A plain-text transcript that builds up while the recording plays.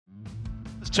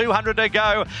last 200 to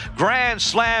go. Grand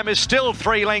Slam is still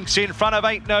 3 lengths in front of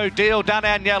Ain't No Deal Done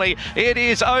Agnelli. It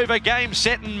is over, game,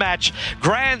 set and match.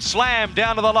 Grand Slam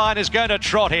down to the line is going to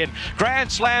trot in.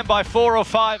 Grand Slam by 4 or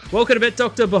 5. Welcome to Bet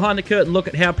Doctor, behind the curtain look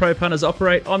at how pro punters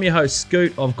operate. I'm your host,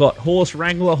 Scoot. I've got horse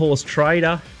wrangler, horse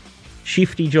trader,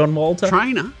 shifty John Walter.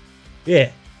 Trainer?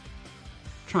 Yeah.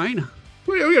 Trainer?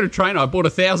 We got a trainer. I bought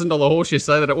 $1,000 horse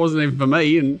yesterday that it wasn't even for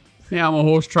me, and now I'm a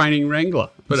horse training wrangler.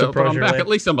 But I'm back. At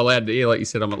least I'm allowed to, like you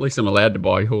said, I'm allowed to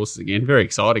buy horses again. Very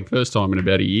exciting. First time in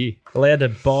about a year. Allowed to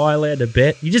buy, allowed to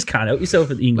bet. You just can't help yourself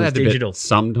with the English digital.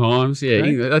 Sometimes, yeah.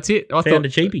 No? That's it. I found a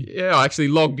cheapie. Yeah, I actually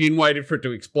logged in, waited for it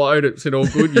to explode. It said all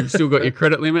good. You've still got your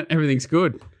credit limit. Everything's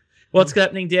good. What's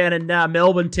happening down in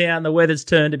Melbourne town? The weather's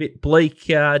turned a bit bleak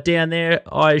down there,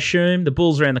 I assume. The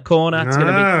Bulls around the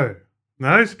corner.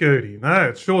 No, Scooty. No,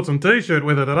 it's shorts and T-shirt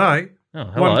weather today. Oh,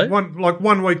 hello.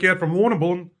 One week out from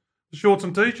Warrnambool, and the shorts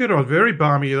and T-shirt. I was very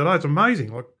balmy today. It's amazing.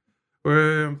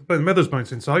 The weather's been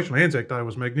sensational. Anzac Day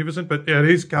was magnificent, but yeah, it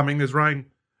is coming. There's rain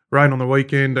on the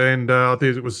weekend, and I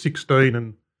think it was 16,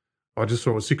 and I just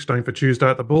saw it was 16 for Tuesday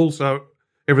at the Bulls, so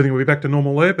everything will be back to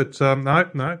normal there. But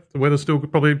no, the weather's still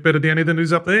probably better down here than it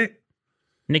is up there.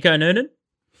 Nico Noonan?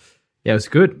 Yeah, it was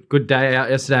good. Good day out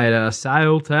yesterday at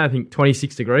Sale today. I think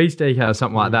 26 degrees, DK, or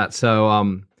something like that.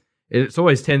 So it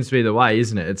always tends to be the way,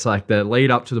 isn't it? It's like the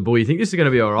lead up to the Bull. You think this is going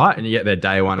to be all right, and you get there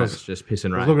day one, and it's just piss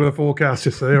and rain. Look at the forecast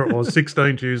just there. It was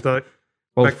 16 Tuesday.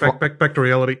 Well, back to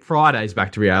reality. Friday's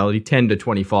back to reality. 10 to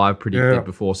 25 predicted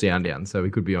before Sounddown. So we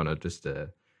could be on an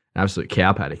absolute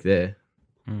cow paddock there.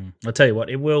 I'll tell you what,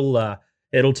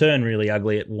 it'll turn really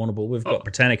ugly at Warrnambool. We've got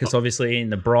Britannicus obviously in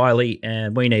the Brierley,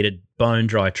 and we need a bone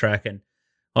dry track. And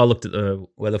I looked at the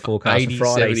weather forecast 80, for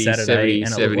Friday, 70, Saturday, 70,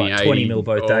 and it looked like 80. 20 mil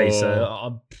both days.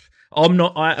 So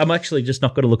I'm actually just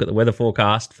not going to look at the weather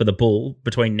forecast for the Bull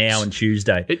between now and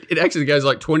Tuesday. It actually goes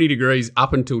like 20 degrees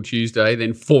up until Tuesday,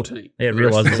 then 14. Yeah, it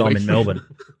realises I'm in Melbourne.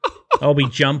 I'll be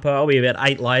about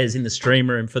 8 layers in the stream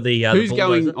room for the who's the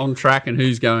going on track and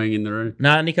who's going in the room?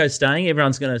 No, Nico's staying.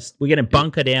 We're going to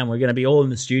bunker down. We're going to be all in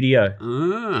the studio.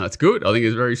 That's good. I think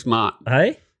it's very smart.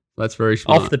 Hey? That's very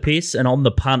smart. Off the piss and on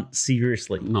the punt,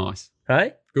 seriously. Nice.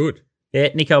 Hey? Good. Yeah,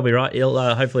 Nico will be right.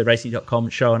 He'll hopefully racing.com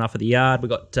show enough of the yard. We've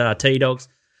got T-Dogs.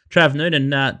 Trav Noonan.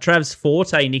 Trav's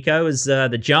forte, Nico, is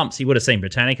the jumps. He would have seen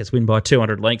Britannicus win by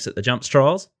 200 lengths at the jumps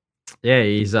trials. Yeah,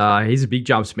 he's a big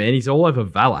jumps man. He's all over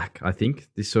Valak, I think,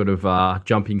 this sort of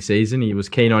jumping season. He was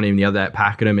keen on him the other day at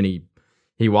Pakenham, and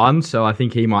he won. So I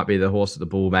think he might be the horse of the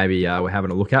Bull maybe we're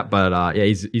having a look at. But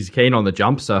he's keen on the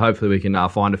jumps, so hopefully we can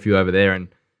find a few over there. And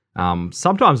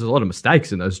sometimes there's a lot of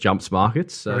mistakes in those jumps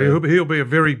markets. So. He'll be a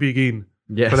very big in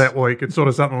for that week. It's sort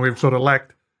of something we've sort of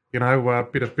lacked, a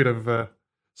bit of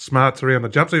smarts around the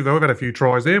jumps. We've had a few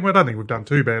tries there. Well, I don't think we've done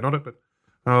too bad on it, but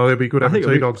they'll be good having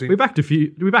T-Dogs in. We backed a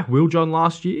few. Did we back Will John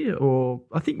last year? Or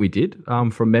I think we did,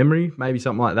 from memory, maybe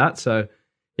something like that. So,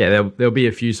 yeah, there'll be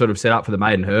a few sort of set up for the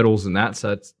maiden hurdles and that.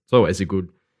 So it's always a good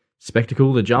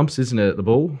spectacle, the jumps, isn't it, at the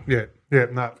Bull? Yeah,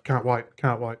 no, can't wait.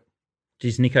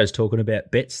 Geez, Nico's talking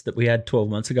about bets that we had 12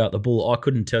 months ago at the Bull. I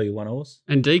couldn't tell you one horse.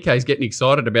 And DK's getting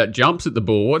excited about jumps at the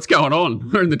Bull. What's going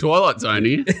on? We're in the twilight zone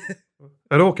here.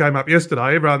 It all came up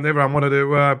yesterday. Everyone wanted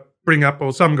to bring up,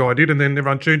 or some guy did, and then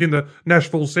everyone tuned in the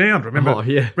Nashville Sound. Remember? Oh,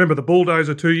 yeah. Remember the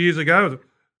Bulldozer 2 years ago?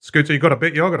 Scooter, you got to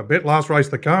bet. I got to bet. Last race,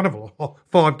 the Carnival,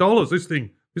 $5. This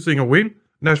thing will win.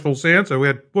 Nashville Sound. So we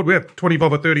had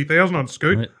 25 or 30,000 on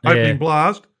Scoot opening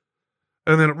blast,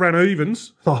 and then it ran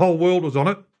evens. The whole world was on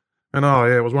it, and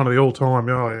it was one of the all-time.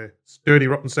 Dirty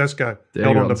Rotten Sasco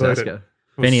held on to beat it.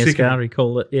 Benny Ascari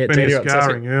called it. Yeah, Benny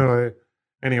Ascari. Yeah.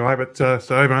 Anyway, but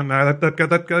so everyone,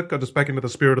 that got us back into the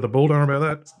spirit of the Bull. Don't worry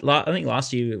about that. I think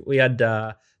last year we had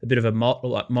a bit of a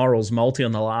morals multi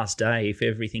on the last day. If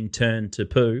everything turned to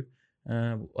poo,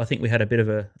 I think we had a bit of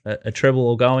a treble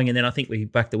all going, and then I think we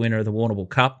backed the winner of the Warrnambool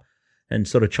Cup and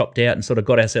sort of chopped out and sort of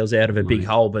got ourselves out of a big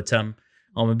hole. But I'm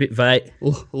a bit vague.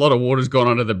 A lot of water's gone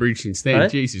under the bridge since then.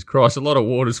 Jesus Christ, a lot of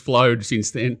water's flowed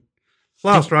since then.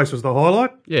 Last race was the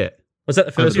highlight. Yeah. Was that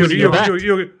the first one you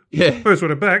backed? First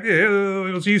one I backed, yeah.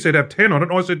 You said have 10 on it.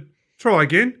 I said, try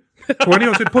again. 20.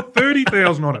 I said, put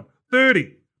 30,000 on it.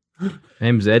 30.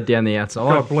 MZ down the outside.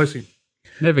 God bless him.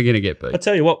 Never going to get beat. I'll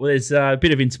tell you what, there's a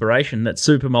bit of inspiration. That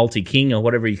Super Multi King or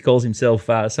whatever he calls himself,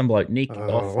 some bloke Nick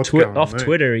off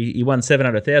Twitter, he won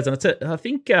 700,000. I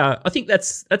think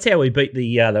that's how we beat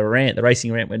the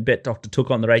racing rant when Bet Doctor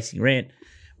took on the racing rant.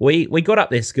 We got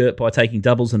up their skirt by taking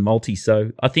doubles and multis,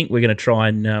 so I think we're going to try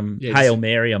and Hail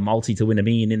Mary a multi to win $1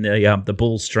 million in the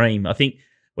Bull stream. I think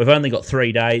we've only got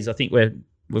 3 days. I think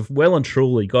we've well and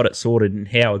truly got it sorted in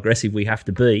how aggressive we have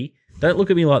to be. Don't look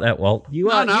at me like that, Walt.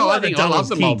 I love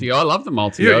the multi. I love the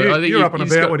multi. You're up and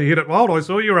about when he hit it, Walt. I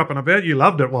saw you up and about. You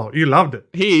loved it, Walt. You loved it.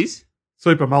 His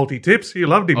Super multi tips. You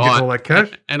loved him getting all that cash.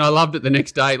 And I loved it the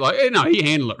next day. Like, he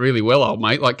handled it really well, old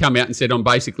mate. Like, come out and said, I'm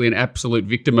basically an absolute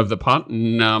victim of the punt,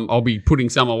 and I'll be putting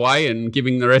some away and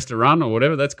giving the rest a run or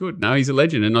whatever. That's good. No, he's a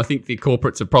legend. And I think the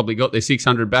corporates have probably got their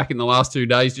 600 back in the last 2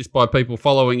 days just by people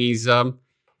following his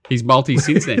multi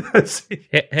since then.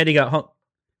 How'd he go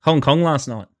Hong Kong last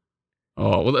night?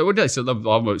 Oh, well, I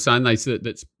was saying they said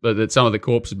that some of the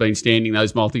corps have been standing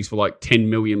those multis for like 10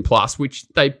 million plus, which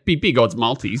they'd be big odds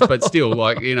multis, but still,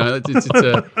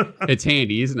 it's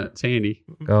handy, isn't it? It's handy.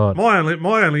 God. My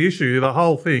only issue, the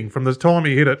whole thing, from the time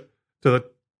he hit it to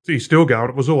he's still going,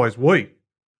 it was always we.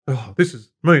 Oh, this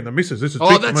is me and the missus. This is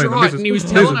that's right. And he was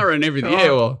telling her and everything.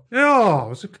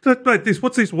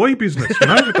 What's this we business?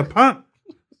 With the punt.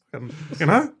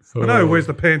 I know where's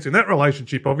the pants in that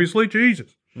relationship. Obviously,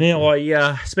 Jesus. Now,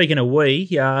 speaking of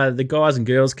the guys and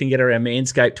girls can get around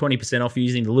Manscaped 20% off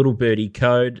using the Little Birdie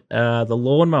code. The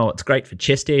lawnmower, it's great for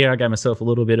chest hair. I gave myself a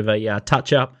little bit of a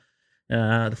touch up.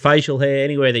 The facial hair,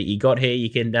 anywhere that you got hair, you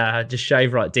can just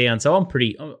shave right down. So I'm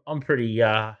pretty well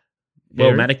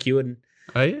manicured.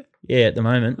 Are you? Yeah, at the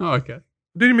moment. Oh, okay.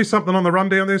 Did you miss something on the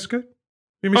rundown there, Scoot?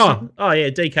 Oh yeah,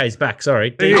 DK's back.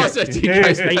 Sorry,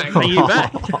 DK's back. Are you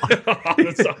back?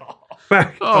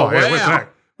 Back. Oh, wow. Yeah, we're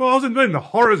back. Well, I was in the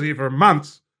horrors here for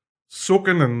months,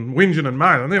 sooking and whinging and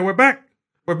mailing. And then we're back.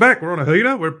 We're back. We're on a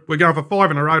heater. We're going for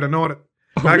 5 in a row tonight at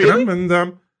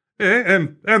Pakenham.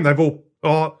 Really? And they've all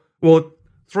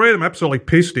 3 of them absolutely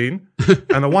pissed in.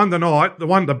 And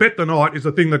the bet tonight is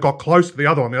the thing that got close to the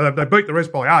other one. They beat the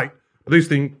rest by 8. But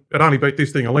it only beat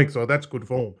this thing a length, so that's good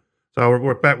form. So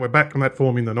we're back on that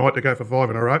form in the night to go for 5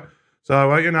 in a row. So,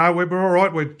 we're all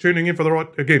right. We're tuning in for the right,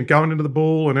 again, going into the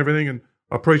bull and everything. And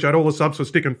I appreciate all the subs for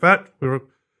sticking fat. We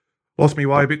lost me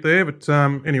way a bit there. But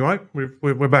anyway,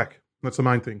 we're back. That's the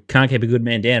main thing. Can't keep a good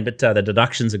man down. But the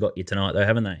deductions have got you tonight, though,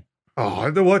 haven't they?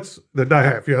 Oh, they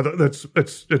have. Yeah, it's.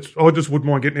 I just wouldn't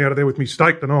mind getting out of there with me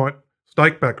steak tonight.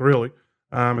 Steak back, really.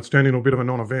 It's turned into a bit of a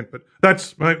non-event. But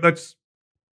that's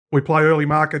we play early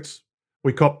markets.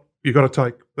 We cop. You got to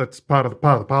take. That's part of the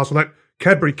parcel. That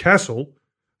Cadbury Castle,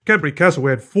 we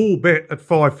had full bet at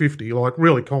 $5.50, like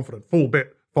really confident. Full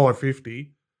bet $5.50,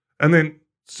 and then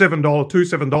two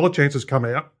 $7 chances come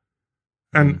out,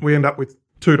 and we end up with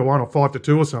 2-1 or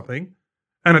 5-2 or something,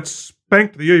 and it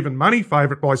spanked the even money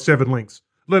favourite by 7 links.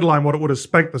 Let alone what it would have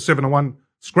spanked the 7-1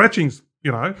 scratchings.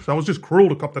 So it was just cruel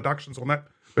to cop deductions on that.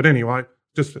 But anyway,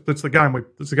 that's the game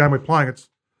we're playing. It's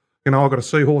I've got a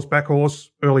seahorse, back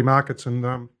horse, early markets,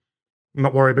 and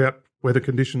not worry about weather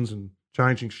conditions and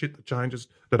changing shit that changes,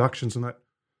 deductions and that.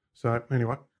 So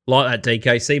anyway. Like that,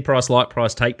 DK. C price, like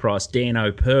price, take price. Dan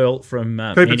O'Pearl from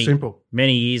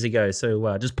many years ago.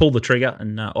 So just pull the trigger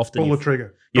and often... Pull the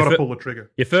trigger. Got to pull the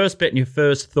trigger. Your first bet and your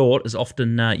first thought is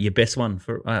often your best one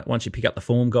for once you pick up the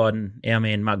form guide, and our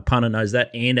man Mug Punter knows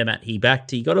that. And Matt, he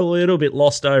backed. He got a little bit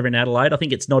lost over in Adelaide. I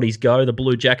think it's not his go, the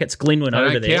Blue Jackets. Glyn went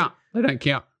over there. They don't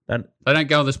count. They don't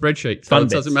go on the spreadsheet, so it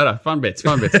doesn't matter. Fun bets.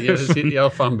 Yeah, just hit the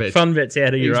old fun bets. Fun bets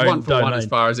out of your own one for domain. One as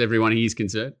far as everyone here is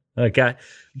concerned. Okay.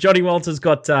 Johnny Walter's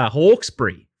got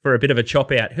Hawkesbury for a bit of a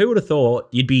chop out. Who would have thought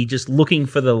you'd be just looking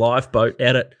for the lifeboat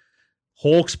out at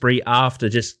Hawkesbury after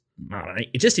just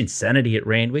insanity at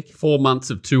Randwick? 4 months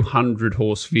of 200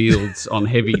 horse fields on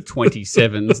heavy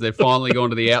 27s. They've finally gone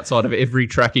to the outside of every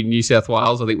track in New South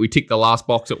Wales. I think we ticked the last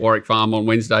box at Warwick Farm on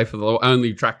Wednesday for the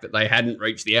only track that they hadn't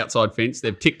reached the outside fence.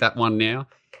 They've ticked that one now.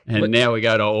 And now we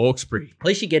go to Hawkesbury. At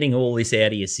least you're getting all this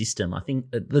out of your system. I think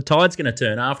the tide's going to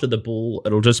turn after the bull.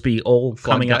 It'll just be all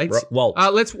coming up. Well,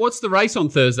 what's the race on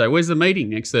Thursday? Where's the meeting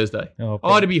next Thursday?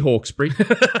 To be Hawkesbury.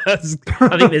 I think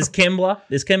there's Kembla.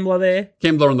 There's Kembla there.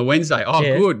 Kembla on the Wednesday. Oh,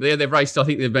 yeah. Good. They've raced. I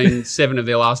think they've been 7 of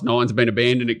their last 9s have been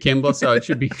abandoned at Kembla, so it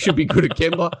should be good at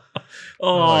Kembla.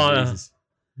 Jesus.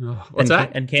 What's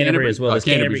that? And Canterbury as well.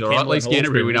 Canterbury's all right. At least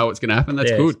Canterbury, we know what's going to happen. That's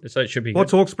good. So it should be good.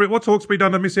 What's Hawkesbury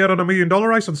done to miss out on $1 million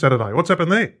race on Saturday? What's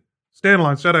happened there?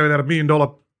 Standalone Saturday without $1 million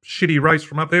shitty race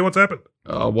from up there. What's happened?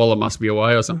 Waller must be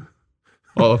away or something.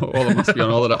 Waller must be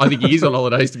on holiday. I think he is on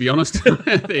holidays, to be honest.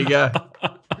 There you go.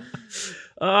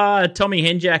 Tommy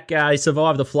Henjack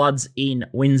survived the floods in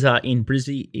Windsor in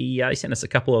Brisbane. He sent us a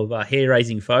couple of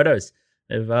hair-raising photos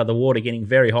of the water getting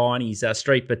very high on his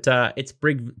street, but it's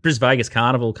Bris Vegas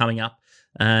Carnival coming up,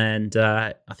 and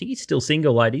I think he's still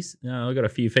single, ladies. I've got a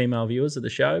few female viewers of the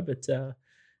show, but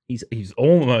he's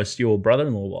almost your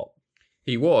brother-in-law, Walt.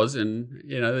 He was, and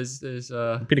there's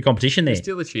a bit of competition there. There's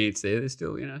still a chance there. There's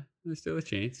still a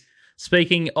chance.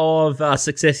 Speaking of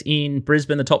success in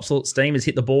Brisbane, the top sort steam has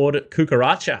hit the board at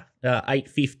Cucaracha,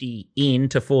 850 in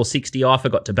to 460. I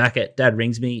forgot to back it. Dad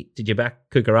rings me. Did you back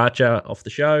Cucaracha off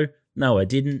the show? No, I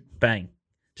didn't. Bang.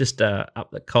 Just up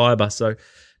the Khyber. So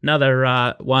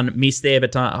another one missed there,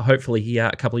 but hopefully a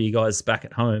couple of you guys back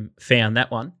at home found that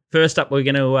one. First up, we're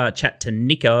going to chat to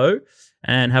Nico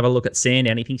and have a look at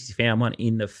Sandown. He thinks he found one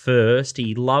in the first.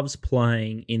 He loves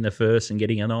playing in the first and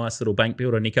getting a nice little bank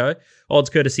builder, Nico.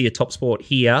 Odds courtesy of Top Sport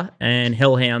here, and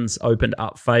Hellhounds opened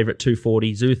up favourite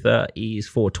 240. Zutha is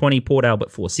 420, Port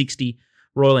Albert 460,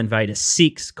 Royal Invader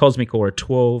 6, Cosmic Aura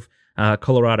 12,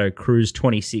 Colorado Cruise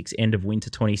 26, End of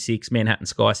Winter 26, Manhattan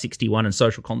Sky 61, and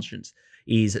Social Conscience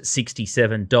is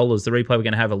 $67. The replay we're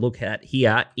going to have a look at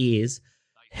here is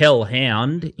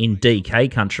Hellhound in DK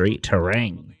country,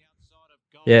 Terang.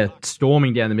 Yeah,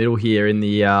 storming down the middle here in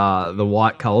the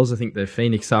white colours. I think the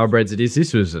Phoenix Thoroughbreds it is.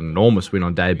 This was an enormous win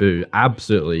on debut.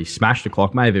 Absolutely smashed the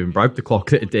clock. May have even broke the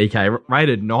clock at DK.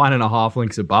 Rated 9.5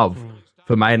 lengths above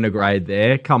for maiden a grade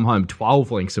there. Come home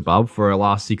 12 lengths above for a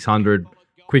last 600.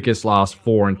 Quickest last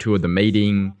 4 and 2 of the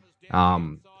meeting.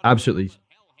 Absolutely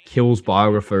kills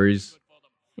biographers.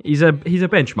 He's a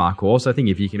benchmark horse. I think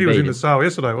if you can beat him. He was in the sale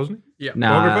yesterday, wasn't he? Yeah.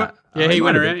 Nah, yeah, he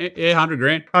went around. Yeah, 100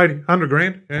 grand. 100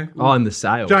 grand, yeah. Oh, in the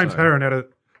sale. James Herron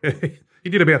had he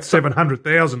did about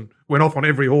 700,000, went off on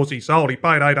every horse he sold. He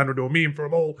paid 800 to $1 million for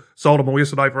them all. Sold them all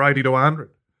yesterday for 80 to 100.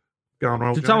 Going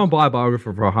well. Did someone buy a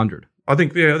biographer for 100? I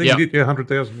think he did,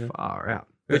 100,000. Yeah. Far out.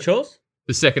 Which horse?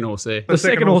 The second horse there. The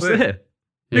second horse there.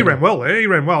 He ran well there. He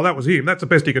ran well. That was him. That's the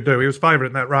best he could do. He was favourite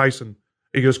in that race, and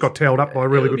he just got tailed up by a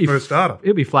really good first starter.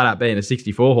 He'll be flat out being a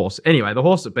 64 horse. Anyway, the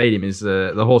horse that beat him is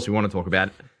the horse we want to talk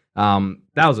about.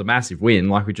 That was a massive win,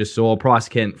 like we just saw. Price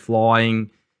Kent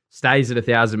flying, stays at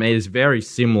 1,000 metres. Very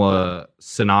similar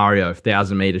scenario,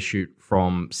 1,000 metre shoot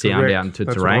from Sandown to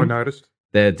That's Terang. what I noticed.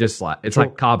 They're just like, it's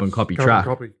like carbon copy track.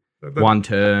 One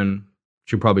turn,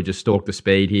 she'll probably just stalk the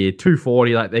speed here.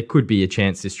 240, like there could be a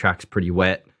chance this track's pretty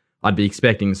wet. I'd be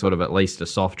expecting sort of at least a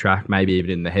soft track, maybe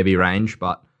even in the heavy range,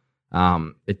 but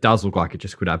it does look like it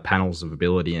just could have panels of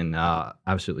ability and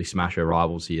absolutely smash her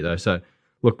rivals here, though. So,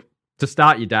 look, to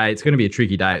start your day, it's going to be a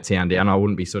tricky day at Sandown. I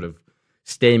wouldn't be sort of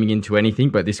steaming into anything,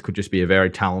 but this could just be a very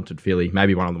talented filly,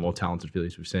 maybe one of the more talented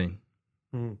fillies we've seen.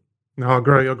 No, I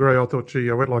agree. I thought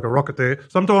she went like a rocket there.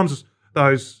 Sometimes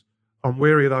I'm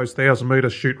wary of those 1,000 metre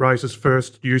shoot races,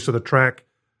 first use of the track.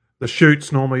 The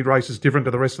shoots normally races different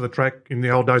to the rest of the track. In the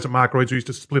old days at Mark Reeds, we used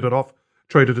to split it off,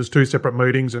 treat it as two separate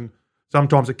meetings, and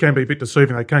sometimes it can be a bit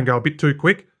deceiving. They can go a bit too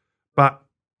quick. But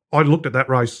I looked at that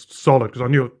race solid because I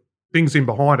knew things in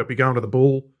behind it be going to the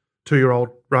bull 2-year-old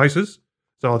races.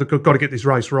 So I think I've got to get this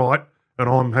race right, and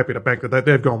I'm happy to back that.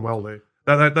 They've gone well there.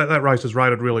 That race is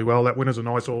rated really well. That winner's a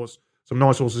nice horse. Some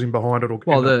nice horses in behind it.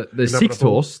 Well, the sixth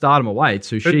horse, Stardom Awaits,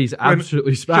 so she's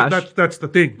absolutely smashed. That's the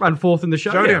thing. Run fourth in the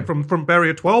showdown. From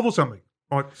barrier 12 or something.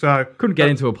 So couldn't get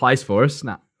into a place for us.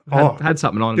 No. Had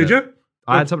something on. Did you?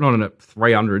 I had something on at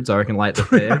 300s, I reckon, late at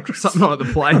the fair. Something on at the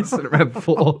place and it ran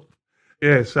fourth.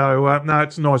 Yeah, so, no,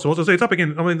 it's a nice horse. I see it's up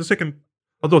again. I mean, the second,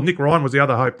 I thought Nick Ryan was the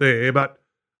other hope there, but...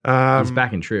 he's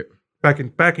back in trip. Back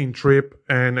in trip,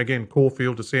 and again,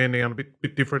 Caulfield to Sandown, a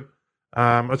bit different.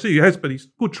 I see he has, but he's a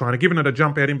good trainer, giving it a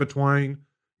jump out in between.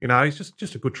 You know, he's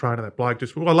just a good trainer, that bloke.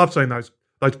 I love seeing those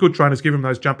good trainers give him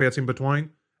those jump outs in between.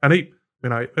 And he, you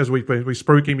know, as we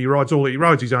spruik him, he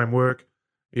rides his own work.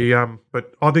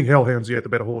 But I think Hellhound's the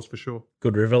better horse for sure.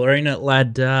 Good Riverina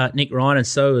lad, Nick Ryan, and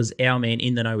so is our man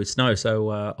In the Know with Snow. So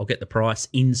I'll get the price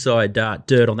inside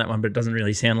dirt on that one, but it doesn't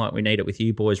really sound like we need it with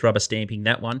you boys rubber stamping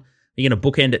that one. You're going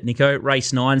to bookend it, Nico.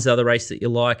 Race 9's the other race that you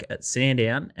like at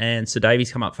Sandown, and Sir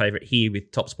Davies come up favourite here with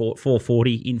Top Sport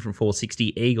 440 in from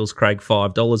 460. Eagles Craig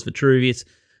 $5, Vitruvius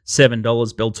 $7,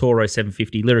 Beltoro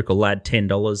 $7.50, Lyrical Lad $10,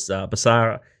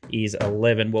 Basara is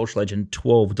 $11, Welsh Legend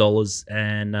 $12,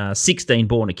 and 16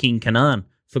 Born a King Canaan.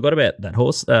 Forgot about that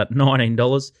horse,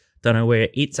 $19. Don't know where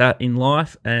it's at in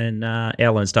life, and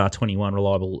Our Lone Star 21,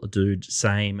 Reliable Dude,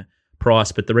 same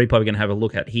price. But the replay we're going to have a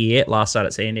look at here, last start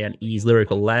at Sandown, is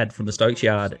Lyrical Lad from the Stokes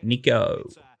Yard. Nico.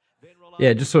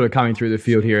 Yeah, just sort of coming through the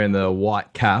field here in the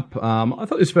white cap. I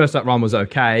thought this first up run was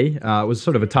okay. It was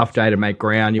sort of a tough day to make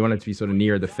ground. You want it to be sort of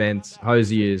near the fence.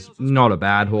 Hosier is not a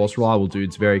bad horse. Reliable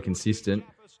Dude's very consistent.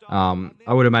 I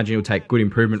would imagine he'll take good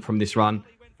improvement from this run.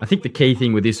 I think the key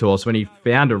thing with this horse, when he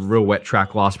found a real wet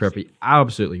track last prep, he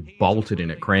absolutely bolted in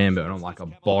at Cranbourne on like a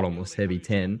bottomless heavy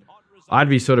 10. I'd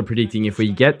be sort of predicting if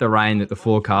we get the rain that the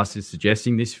forecast is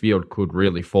suggesting, this field could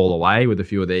really fall away with a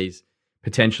few of these.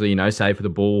 Potentially, you know, say for the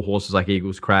bull, horses like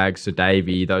Eagles Crag, Sir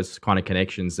Davy, those kind of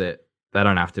connections that they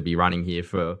don't have to be running here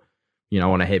for,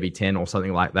 on a heavy 10 or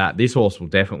something like that. This horse will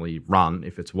definitely run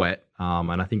if it's wet.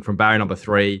 And I think from barrier number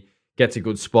 3, gets a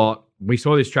good spot. We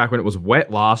saw this track when it was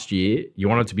wet last year. You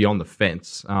wanted to be on the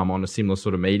fence on a similar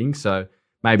sort of meeting. So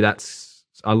maybe that's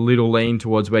a little lean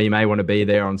towards where you may want to be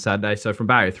there on Saturday. So from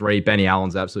barrier 3, Benny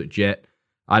Allen's absolute jet.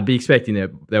 I'd be expecting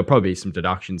there'll probably be some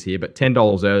deductions here, but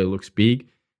 $10 early looks big.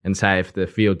 And say if the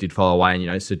field did fall away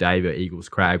and, Sir David, Eagles,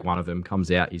 Crag, one of them comes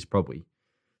out, he's probably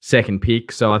second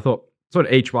pick. So I thought sort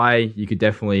of each way you could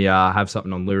definitely have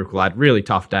something on Lyrical Lad. Really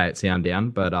tough day at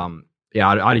Sandown, but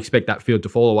I'd expect that field to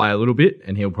fall away a little bit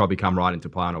and he'll probably come right into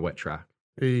play on a wet track.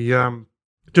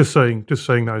 Just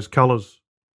seeing those colours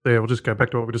there, we'll just go back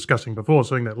to what we were discussing before,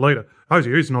 seeing that leader.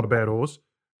 Hosier is not a bad horse,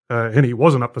 and he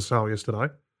wasn't up for sale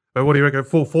yesterday. What do you reckon,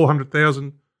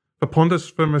 400,000 for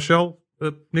Pondus for Michelle,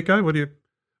 Nico? What do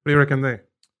you reckon there?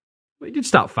 Well, he did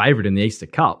start favourite in the Easter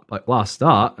Cup, like last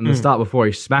start, and the start before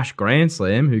he smashed Grand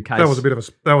Slam. Was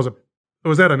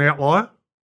that an outlier?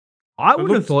 I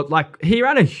would have thought, he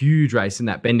ran a huge race in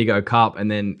that Bendigo Cup,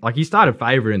 and then, he started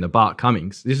favourite in the Bart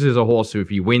Cummings. This is a horse who, if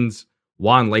he wins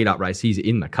one lead-up race, he's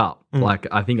in the Cup.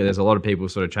 I think there's a lot of people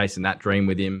sort of chasing that dream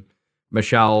with him.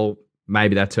 Michelle,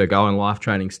 maybe that's her go in life,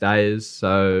 training stayers,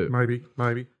 so... Maybe.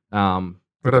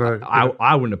 I don't know.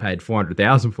 I wouldn't have paid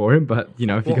 400,000 for him, but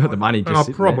if you got the money, just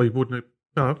I probably wouldn't have.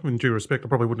 No, in due respect, I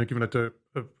probably wouldn't have given it to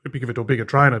a bigger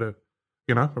trainer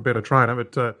a better trainer.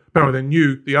 But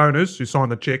apparently, the owners who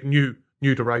signed the check new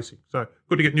to racing. So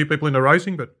good to get new people into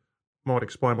racing, but might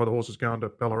explain why the horse is going to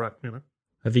Ballarat.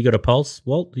 Have you got a pulse,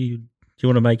 Walt? Do you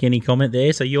want to make any comment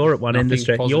there? So you're at one end of the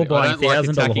track. You're buying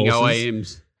 $1,000 horses.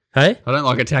 OAMs. Hey, I don't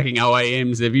like attacking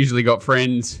OAMs. They've usually got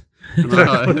friends. I'll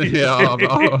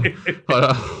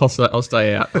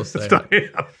stay out.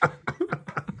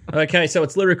 Okay, so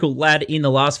it's Lyrical Lad in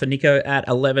the last for Nico at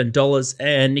 $11.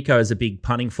 And Nico is a big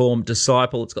punting form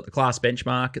disciple. It's got the class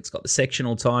benchmark, it's got the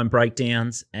sectional time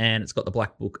breakdowns, and it's got the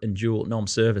Black Book and dual nom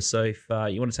service. So if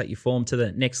you want to take your form to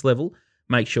the next level,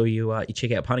 make sure you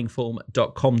check out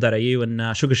puntingform.com.au.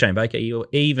 And Sugar Shane Baker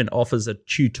even offers a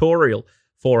tutorial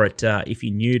for it if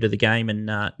you're new to the game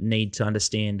and need to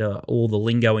understand all the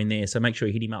lingo in there. So make sure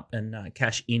you hit him up and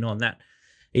cash in on that.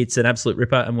 It's an absolute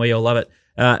ripper, and we all love it.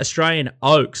 Australian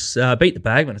Oaks beat the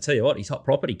Bagman. I tell you what, he's hot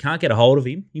property. Can't get a hold of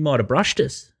him. He might have brushed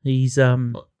us. He's I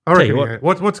reckon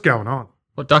what's going on?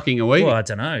 What ducking are we? Well, I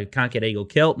don't know. Can't get Eagle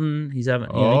Kelton. He's having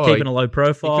keeping a low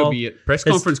profile. Could be a press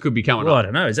conference could be coming up. I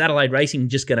don't know. Is Adelaide Racing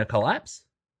just going to collapse?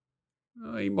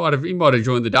 He might have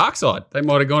joined the dark side. They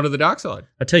might have gone to the dark side.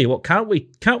 I tell you what, can't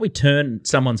we turn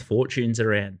someone's fortunes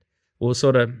around? We're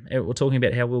talking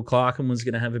about how Will Clarkin was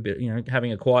going to have a bit,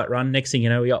 having a quiet run. Next thing you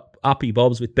know, he uppy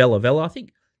bobs with Bella Vella. I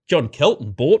think John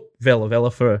Kelton bought Bella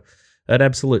Vella for an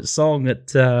absolute song at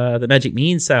the Magic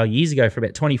Millions sale years ago for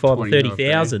about 25 or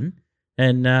 30,000,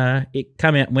 and it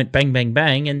came out and went bang bang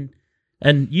bang,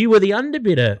 and you were the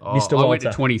underbidder, Mr. Walter. I went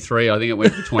to 23. I think it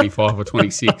went to 25 or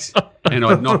 26, and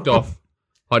I'd knocked off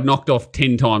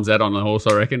 10 times that on the horse,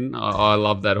 I reckon. I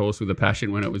loved that horse with a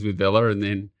passion when it was with Vella, and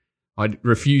then I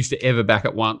refused to ever back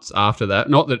it once after that.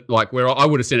 Not that, where I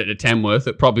would have sent it to Tamworth,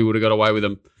 it probably would have got away with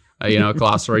them, a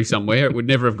Class 3 somewhere. It would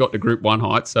never have got to Group 1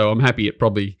 height, so I'm happy it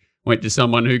probably went to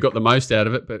someone who got the most out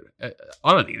of it. But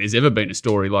I don't think there's ever been a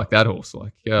story like that horse.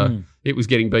 It was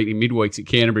getting beat in midweeks at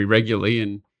Canterbury regularly,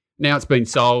 and now it's been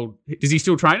sold. Does he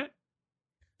still train it?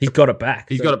 He's got it back.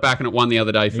 He's got it back, and it won the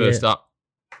other day first up.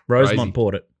 Rosemont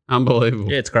bought it. Unbelievable.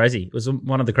 Yeah, it's crazy. It was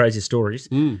one of the craziest stories.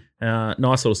 Nice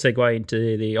little segue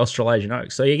into the Australasian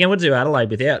Oaks. So, again, we'll do Adelaide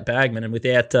without Bagman and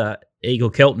without Eagle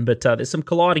Kelton, but there's some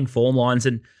colliding form lines,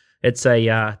 and it's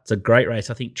a great race.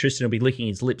 I think Tristan will be licking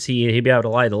his lips here. He'll be able to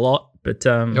lay the lot. But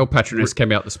El Patroness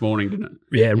came out this morning, didn't it?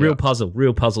 Yeah, real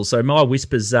puzzle. So my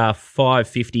whispers are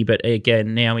 $5.50, but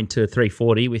again, now into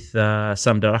 $3.40 with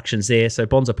some deductions there. So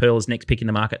Bonza Pearl is next pick in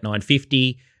the market,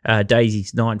 $9.50.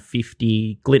 Daisy's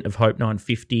 $9.50. Glint of Hope,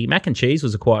 $9.50. Mac and Cheese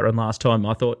was a quiet run last time.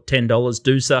 I thought $10.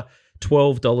 Doosa,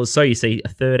 $12. So you see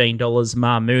 $13.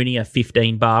 Mar Mooney,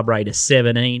 $15. Barbray to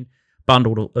 $17.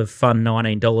 Bundle of Fun,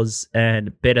 $19.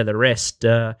 And Better the Rest.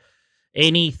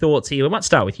 Any thoughts here? We might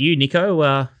start with you,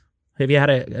 Nico. Have you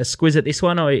had a squiz at this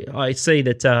one? I see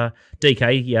that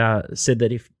DK said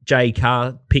that if Jay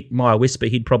Carr picked My Whisper,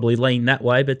 he'd probably lean that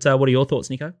way. But what are your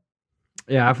thoughts, Nico?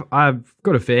 Yeah, I've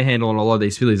got a fair handle on a lot of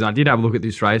these fillies. I did have a look at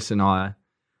this race, and I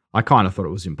kind of thought it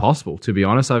was impossible, to be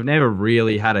honest. I've never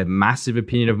really had a massive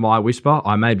opinion of My Whisper.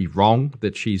 I may be wrong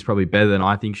that she's probably better than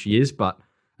I think she is, but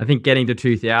I think getting to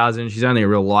 2,000, she's only a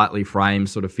real lightly framed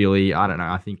sort of filly. I don't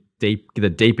know. I think the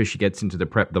deeper she gets into the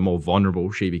prep, the more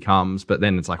vulnerable she becomes. But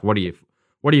then it's like, what do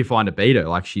you find to beat her?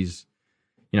 Like she's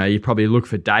You probably look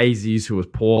for Daisies, who was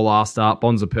poor last start.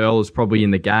 Bonza Pearl is probably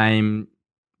in the game.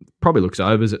 Probably looks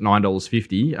overs at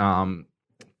 $9.50.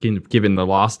 Given the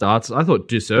last starts, I thought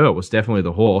Dusser was definitely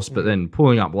the horse, but then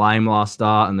pulling up lame last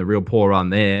start and the real poor run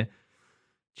there,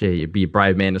 gee, you'd be a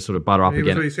brave man to sort of butter up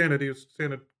again. He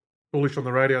sounded bullish on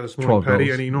the radio this morning, Paddy,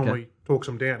 and he normally talks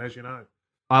him down, as you know.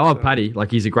 I love Paddy.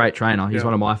 Like, he's a great trainer. He's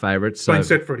one of my favourites. Been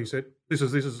set for it, he said. This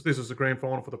is the grand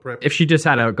final for the prep. If she just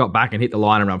had got back and hit the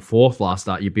line around 4th last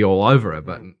start, you'd be all over her.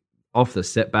 But off the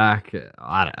setback,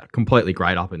 I don't know, completely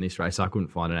great up in this race. I couldn't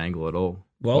find an angle at all.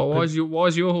 Well, why is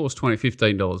your horse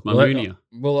 $15? Mamunia.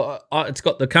 It's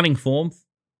got the cunning form.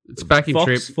 It's back in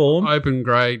trip, form, open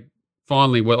grade.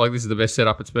 Finally, this is the best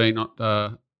setup it's been.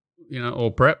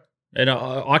 All prep. And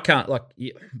I can't,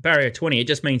 barrier 20, it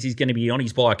just means he's going to be on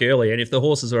his bike earlier. And if the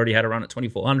horse has already had a run at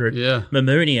 2,400,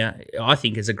 Mamunia, I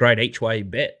think, is a great each-way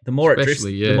bet. The more it drifts,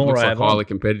 the more I have highly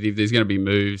competitive. There's going to be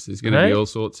moves. There's going to be all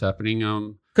sorts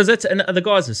happening. Because and the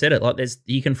guys have said it,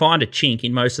 you can find a chink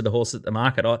in most of the horses at the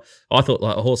market. I thought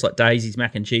a horse like Daisy's,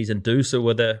 Mac and Cheese, and Deucer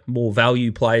were the more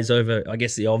value plays over, I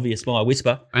guess, the obvious My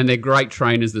Whisper. And they're great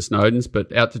trainers, the Snowdens,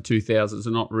 but out to 2,000s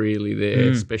are not really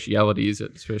their speciality, is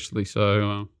it? Especially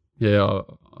so...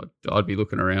 I'd be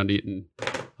looking around it, and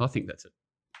I think it's a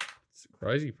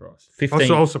crazy price.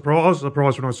 15. I was surprised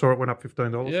when I saw it went up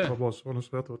 $15. Yeah. I was,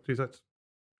 honestly. I thought, geez, that's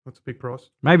a big price.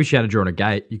 Maybe she had to draw on a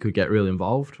gate. You could get really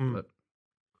involved.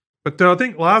 But I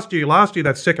think last year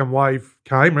that second wave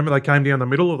came. Remember, they came down the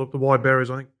middle of the wide barriers.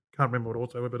 I think can't remember what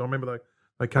horse they were, but I remember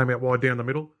they came out wide down the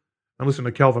middle. And listening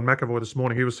to Calvin McAvoy this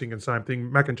morning, he was singing the same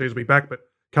thing. Mac and Cheese will be back, but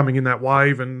coming in that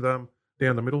wave and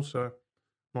down the middle. So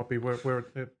might be where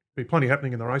be plenty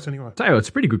happening in the race anyway. Tell you, it's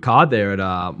a pretty good card there at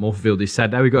Morphettville this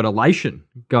Saturday. We've got Elation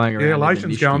going around. Yeah,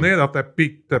 Elation's going there.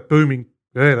 That booming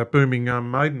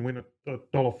maiden win at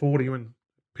 $1.40 when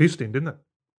pissed in, didn't it?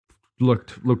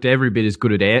 Looked every bit as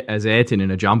good as Ayrton in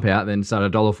a jump out, then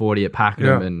started $1.40 at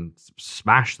Pakenham and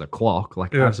smashed the clock,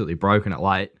 absolutely broken it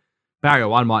late. Barrier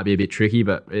 1 might be a bit tricky,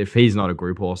 but if he's not a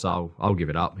group horse, I'll give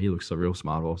it up. He looks a real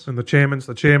smart horse. And the chairman's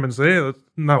there.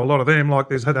 Know a lot of them. Like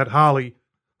there's had that Harley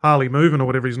Movin or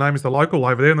whatever his name is, the local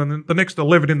over there. And then the next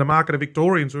 11 in the market are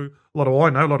Victorians, who a lot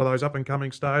of those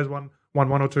up-and-coming stayers won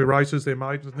 1 or 2 races, their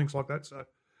mates and things like that. So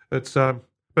it's but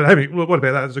what about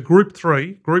that? There's a Group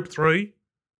 3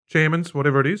 chairman's,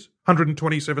 whatever it is,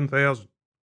 127,000.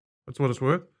 That's what it's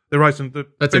worth. They're racing the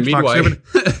That's a midway.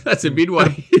 That's a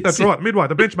midway. That's right, midway.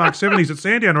 The benchmark 70s at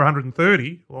Sandown are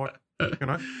 130.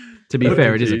 To be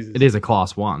fair, it is a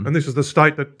Class 1. And this is the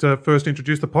state that first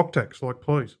introduced the POC tax,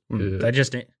 please.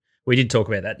 Yeah. We did talk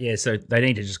about that, so they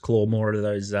need to just claw more of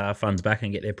those funds back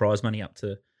and get their prize money up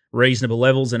to reasonable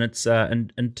levels, and it's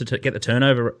and to get the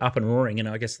turnover up and roaring, and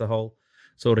I guess the whole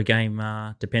sort of game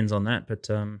depends on that. But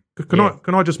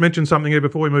can I just mention something here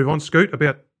before we move on, Scoot,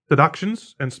 about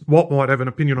deductions, and Watt might have an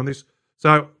opinion on this.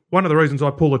 So one of the reasons I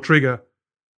pull the trigger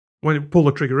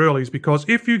early is because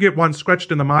if you get one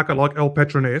scratched in the market like El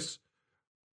Patroness,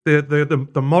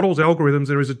 the model's algorithms,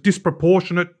 there is a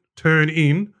disproportionate turn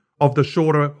in of the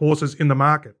shorter horses in the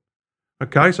market.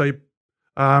 Okay, so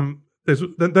there's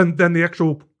then the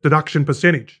actual deduction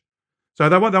percentage. So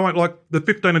they won't like the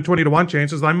 15 and 20 to 1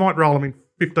 chances. They might roll them in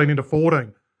 15 into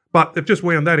 14, but they've just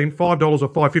wound that in $5 or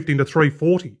 $5.50 into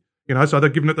 $3.40. So they're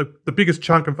giving it the biggest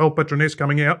chunk of El Patroness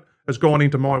coming out has gone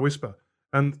into My Whisper.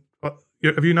 And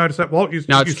have you noticed that, Walt?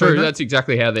 No, it's true. That's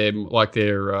exactly how their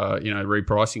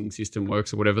repricing system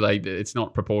works or whatever. It's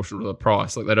not proportional to the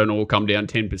price. Like they don't all come down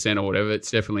 10% or whatever.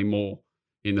 It's definitely more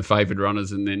in the favoured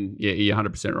runners. And then you're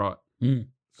 100% right. Mm.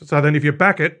 So then if you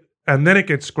back it and then it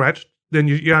gets scratched, then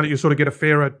you sort of get a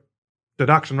fairer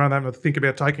deduction rather than having to think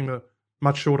about taking the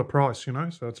much shorter price.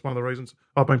 So it's one of the reasons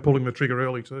I've been pulling the trigger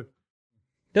early too.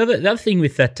 The other thing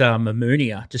with that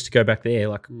Mamunia, just to go back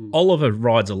there, Oliver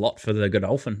rides a lot for the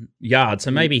Godolphin yard, so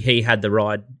maybe he had the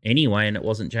ride anyway, and it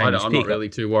wasn't James' I'm pick. not really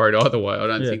too worried either way. I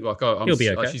don't think he'll be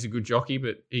okay. She's a good jockey,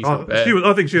 but he's not bad.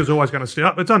 I think she was always going to stay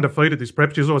up. It's undefeated this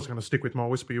prep. She was always going to stick with My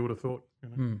Whisper. You would have thought.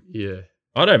 Yeah,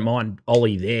 I don't mind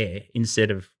Ollie there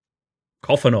instead of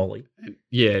Coffin Ollie.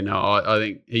 Yeah, no, I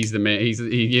think he's the man.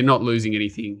 You're not losing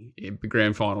anything.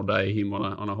 Grand final day, him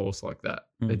on a horse like that.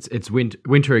 It's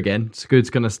winter again.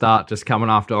 Scoot's going to start just coming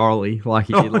after Ollie like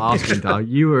he did last winter.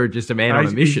 You were just a man on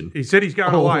a mission. He said he's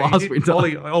going away. Winter.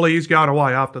 Ollie is going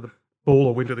away after the fall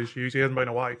or winter this year. He hasn't been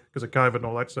away because of COVID and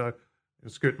all that. So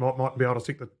Scoot might be able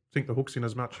to sink the hooks in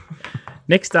as much.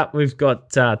 Next up, we've got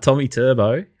Tommy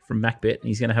Turbo from MacBet, and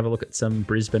he's going to have a look at some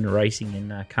Brisbane racing,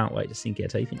 and can't wait to sink our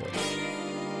teeth into it.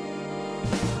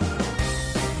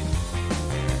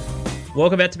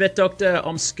 Welcome back to Bet Doctor.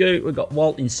 I'm Scoot. We've got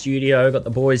Walt in studio. We've got the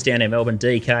boys down in Melbourne,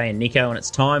 DK and Nico, and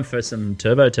it's time for some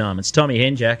Turbo time. It's Tommy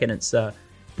Henjack, and it's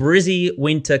Brizzy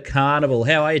Winter Carnival.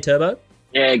 How are you, Turbo?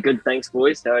 Yeah, good. Thanks,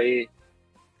 boys. How are you?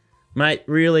 Mate,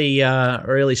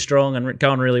 really strong and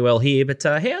going really well here. But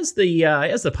how's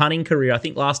the punting career? I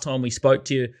think last time we spoke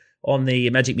to you on the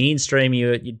Magic Millions stream,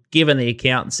 you'd given the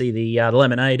accountancy the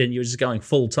lemonade, and you were just going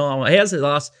full time. How's the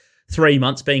last 3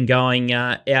 months been going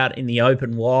out in the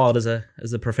open wild as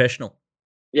a professional?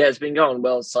 Yeah, it's been going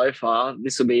well so far.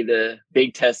 This will be the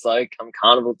big test though, come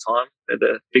carnival time, where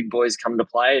the big boys come to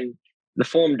play, and the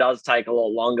form does take a lot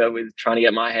longer with trying to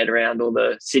get my head around all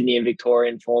the Sydney and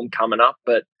Victorian form coming up,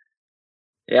 but.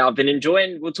 Yeah, I've been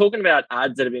enjoying. We're talking about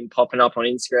ads that have been popping up on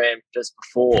Instagram just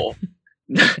before.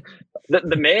 the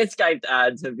Manscaped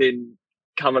ads have been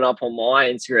coming up on my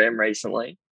Instagram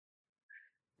recently.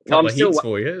 Couple of hits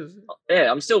for you.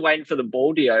 Yeah, I'm still waiting for the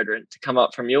ball deodorant to come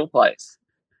up from your place.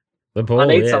 The ball,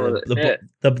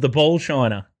 the ball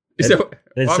shiner. I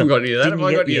haven't got any of that. Have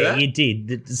I got any of that? You did.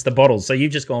 It's the bottles. So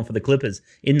you've just gone for the Clippers.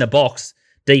 In the box,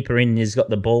 deeper in, has got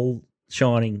the ball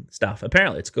shining stuff.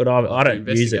 Apparently it's good. I don't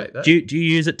use it. Do you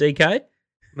use it, DK?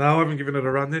 No, I haven't given it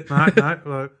a run yet.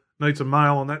 No. Need some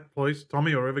mail on that, please,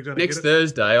 Tommy, or whoever's going to get it. Next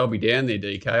Thursday, I'll be down there,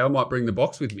 DK. I might bring the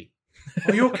box with me.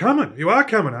 Oh, you're coming. You are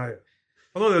coming, are you?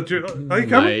 I thought are you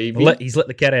coming? Maybe. He's let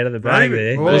the cat out of the bag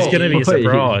there. Oh, it's going to be a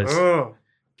surprise. Oh,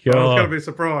 it's going to be a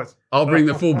surprise. I'll bring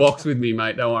the full box with me,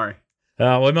 mate. Don't worry.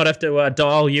 We might have to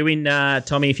dial you in,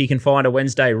 Tommy, if you can find a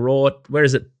Wednesday Raw. Where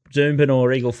is it? Doomben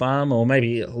or Eagle Farm, or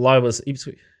maybe Lowers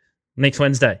Ipswich next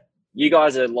Wednesday. You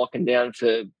guys are locking down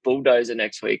for Bulldozer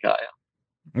next week, are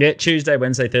you? Yeah, Tuesday,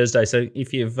 Wednesday, Thursday. So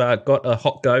if you've got a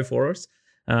hot go for us,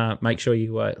 make sure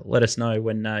you let us know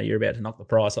when you're about to knock the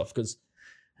price off, because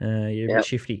you're a bit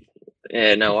shifty.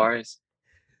 Yeah, no worries.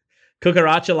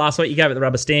 Kukaracha last week, you gave it the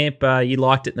rubber stamp. You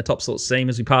liked it in the top sort seam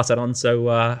as we pass that on.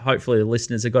 So hopefully the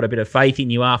listeners have got a bit of faith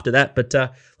in you after that. But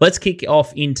let's kick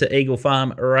off into Eagle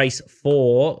Farm Race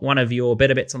 4. One of your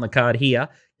better bets on the card here.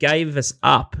 Gave us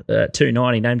up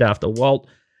 $2.90, named after Walt.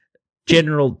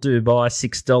 General Dubai,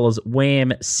 $6. Wham,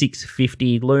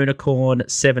 $6.50. Lunicorn,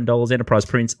 $7. Enterprise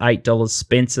Prince, $8.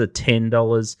 Spencer,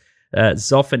 $10.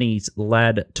 Zoffany's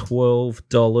Lad,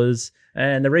 $12.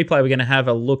 And the replay we're going to have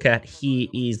a look at here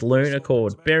is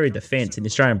Lunicorn, buried the fence in the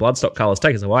Australian Bloodstock colours.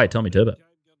 Take us away, Tommy Turbo.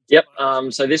 Yep.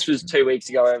 So this was 2 weeks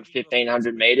ago over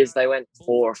 1,500 metres. They went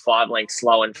 4 or 5 lengths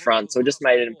slow in front, so it just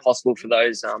made it impossible for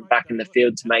those back in the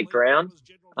field to make ground.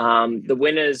 The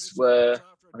winners were,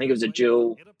 I think it was a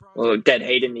duel or dead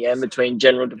heat in the end between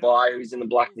General Dubai, who's in the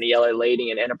black and the yellow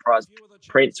leading, and Enterprise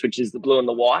Prince, which is the blue and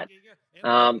the white.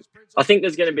 I think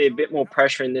there's going to be a bit more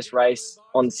pressure in this race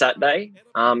on Saturday,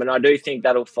 and I do think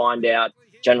that'll find out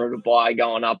General Dubai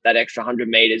going up that extra 100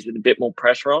 metres with a bit more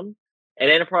pressure on. And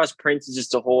Enterprise Prince is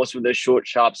just a horse with a short,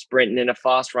 sharp sprint and in a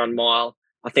fast run mile.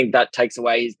 I think that takes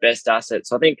away his best asset.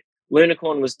 So I think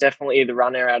Lunicorn was definitely the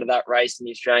runner out of that race in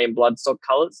the Australian Bloodstock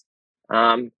colours.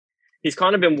 He's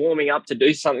kind of been warming up to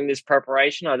do something this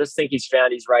preparation. I just think he's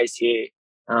found his race here.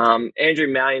 Andrew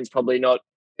Mallion's probably not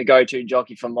the go-to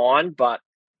jockey for mine, but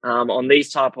on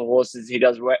these type of horses, he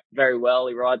does very well.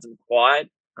 He rides them quiet,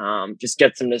 just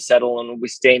gets them to settle, and we're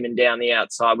steaming down the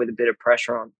outside with a bit of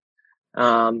pressure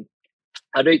on.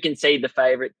 I do concede the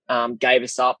favourite gave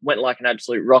us up, went like an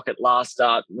absolute rocket last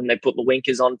start when they put the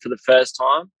winkers on for the first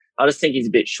time. I just think he's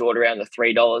a bit short around the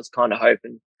 $3, kind of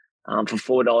hoping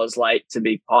for $4 late to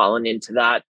be piling into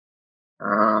that.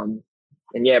 And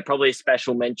yeah, probably a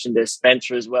special mention to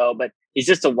Spencer as well, but he's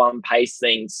just a one pace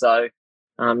thing. So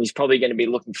he's probably going to be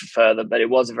looking for further, but it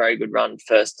was a very good run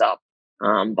first up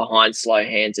behind Slow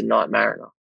Hands and Night Mariner.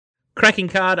 Cracking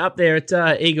card up there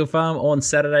at Eagle Farm on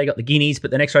Saturday. Got the Guineas, but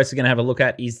the next race we're going to have a look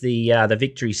at is the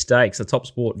Victory Stakes, the Top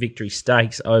Sport Victory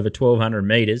Stakes over 1,200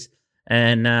 metres.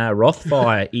 And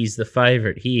Rothfire is the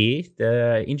favourite here.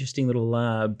 The interesting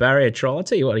little barrier trial. I'll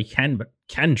tell you what, he can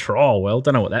trial well.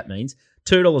 Don't know what that means.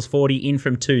 $2.40 in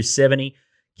from $2.70.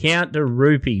 Count de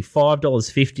Rupee,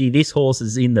 $5.50. This horse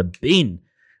is in the bin.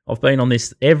 I've been on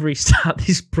this every start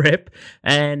this prep,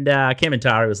 and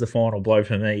Kementari was the final blow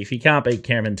for me. If you can't beat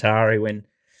Kementari when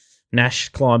Nash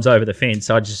climbs over the fence,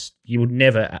 it would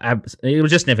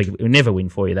never win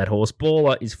for you, that horse.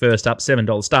 Baller is first up, $7.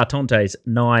 Startonte's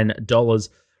 $9.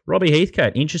 Robbie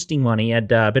Heathcote, interesting one. He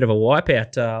had a bit of a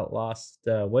wipeout last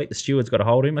week. The stewards got a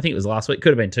hold of him. I think it was last week. Could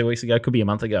have been 2 weeks ago. Could be a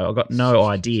month ago. I've got no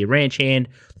idea. Ranch Hand,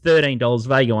 $13.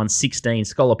 Vega on $16.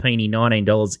 Scolopini,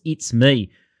 $19. It's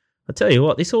Me. I tell you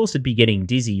what, this horse would be getting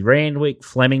dizzy. Randwick,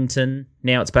 Flemington.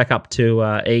 Now it's back up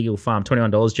to Eagle Farm,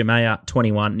 $21. Jamea,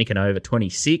 $21. Nicanova,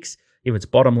 $26. if it's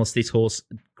bottomless, this horse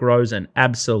grows an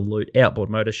absolute outboard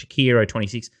motor. Shakiro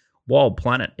 26, Wild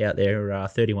Planet out there,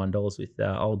 $31 with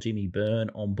old Jimmy Byrne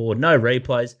on board. No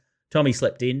replays. Tommy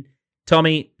slept in.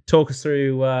 Tommy, talk us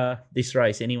through this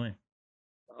race anyway.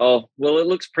 Oh, well, it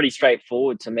looks pretty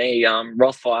straightforward to me.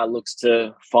 Rothfire looks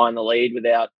to find the lead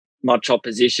without much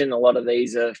opposition. A lot of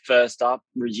these are first up,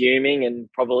 resuming, and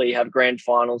probably have grand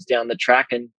finals down the track.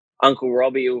 And Uncle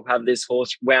Robbie will have this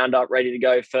horse wound up, ready to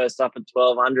go first up at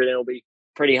 1,200, and it'll be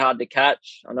pretty hard to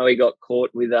catch. I know he got caught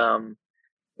with,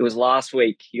 it was last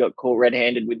week, he got caught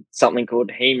red-handed with something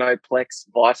called Hemoplex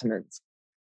vitamins.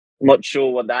 I'm not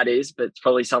sure what that is, but it's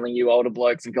probably something you older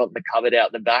blokes have got in the cupboard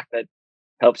out the back that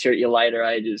helps you at your later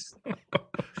ages.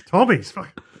 Tommy's,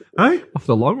 hey? Off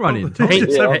the long run in. He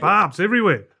just have barbs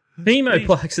everywhere.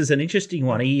 Hemoplex is an interesting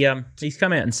one. He's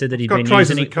come out and said that he'd been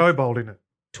traces using of cobalt in it.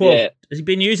 12. He's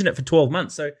been using it for 12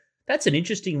 months, so that's an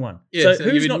interesting one. Yeah, so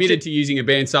you've admitted to using a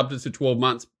banned substance for 12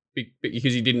 months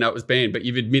because you didn't know it was banned, but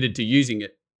you've admitted to using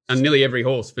it on nearly every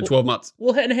horse for 12 months.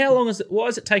 Well, and how long is it? Why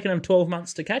has it taken him 12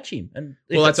 months to catch him? And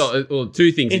that's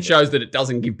two things. It shows that it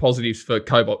doesn't give positives for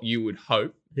cobalt. You would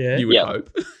hope. Yeah, you would hope,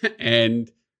 and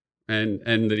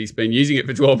that he's been using it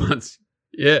for 12 months.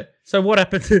 Yeah. So what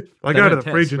happened? They go to the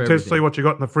fridge and see what you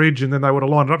got in the fridge, and then they would have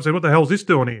lined it up and said, "What the hell's this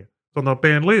doing here? It's on the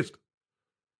banned list."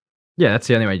 Yeah, that's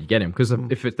the only way you get him, because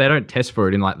if they don't test for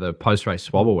it in like the post-race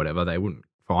swab or whatever, they wouldn't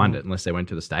find it unless they went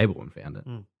to the stable and found it.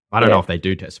 I don't know if they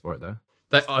do test for it though.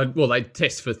 They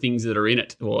test for things that are in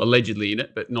it or allegedly in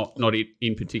it, but not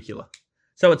in particular.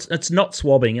 So it's not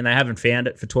swabbing, and they haven't found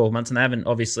it for 12 months, and they haven't,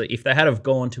 obviously, if they had have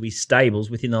gone to his stables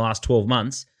within the last 12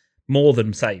 months, more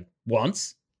than, say,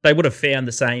 once, they would have found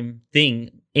the same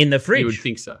thing in the fridge. You would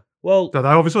think so. Well, so they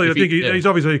obviously, he's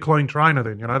obviously a clean trainer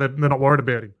then, they're not worried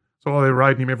about him. So they're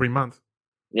raiding him every month.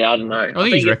 Yeah, I don't know. I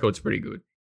think his record's pretty good.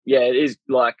 Yeah, it is.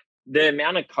 Like, the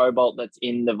amount of cobalt that's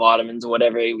in the vitamins or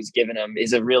whatever he was giving him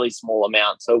is a really small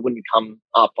amount, so it wouldn't come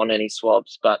up on any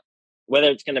swabs. But whether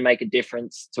it's going to make a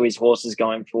difference to his horses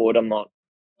going forward,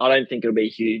 I don't think it'll be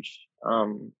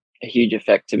a huge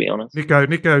effect, to be honest.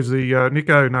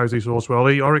 Nico knows his horse well.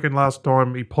 I reckon last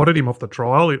time he potted him off the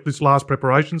trial, this last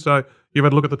preparation. So you've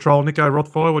had a look at the trial, Nico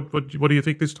Rothfire. What do you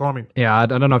think this time in? Yeah, I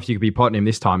don't know if you could be potting him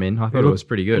this time in. I thought it was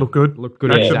pretty good. Looked good. Looked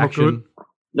good. Action.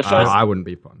 The first, I wouldn't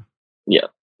be potting. Yeah.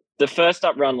 The first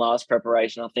up run last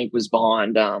preparation, I think, was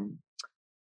behind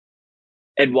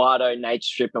Eduardo, Nature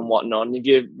Strip and whatnot. And if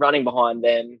you're running behind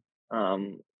them,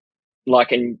 and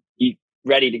you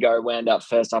ready to go wound up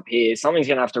first up here, something's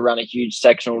going to have to run a huge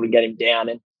sectional to get him down.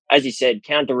 And as you said,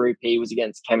 Counter Rupee was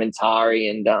against Kementari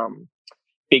and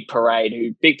Big Parade,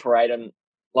 and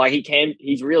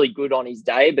he's really good on his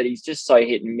day, but he's just so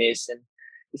hit and miss. And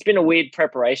it's been a weird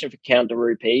preparation for Counter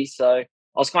Rupee, so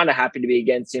I was kind of happy to be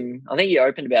against him. I think he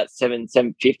opened about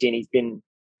 $7.50, and he's been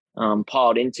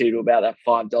piled into to about that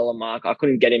 $5 mark. I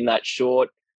couldn't get him that short.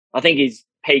 I think his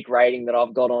peak rating that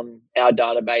I've got on our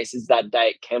database is that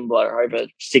day at Kembla over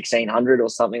 1,600 or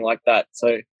something like that.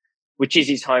 So, which is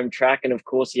his home track, and of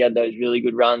course he had those really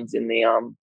good runs in the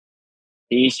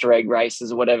Easter egg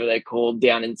races or whatever they're called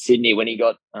down in Sydney when he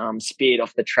got speared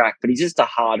off the track. But he's just a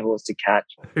hard horse to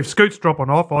catch. If Scoot's dropping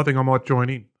off, I think I might join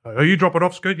in. Are you dropping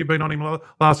off, Scoot? You've been on him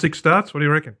last 6 starts. What do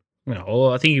you reckon?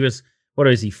 Well, I think he was. What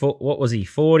was he?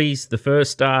 40s the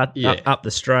first start up the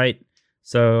straight.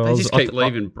 So they just keep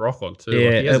leaving Brock on too.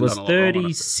 Yeah, it was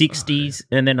 30s, 60s,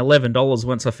 and then $11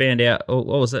 once I found out. What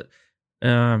was it?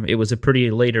 It was a pretty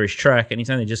leaderish track, and he's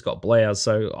only just got blouse.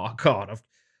 So, I've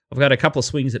got a couple of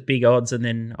swings at big odds, and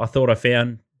then I thought I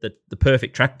found the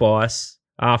perfect track bias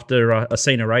after I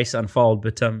seen a race unfold.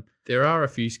 But there are a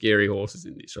few scary horses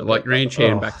in this, right? Like Ranch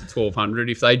Hand back to 1,200.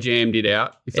 If they jammed it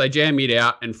out, they jam it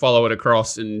out and follow it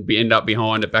across and end up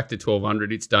behind it back to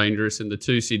 1,200, it's dangerous. And the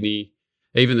two Sydney,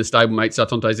 even the stablemate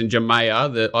Satontes and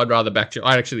Jamea, I'd rather back.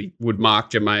 I actually would mark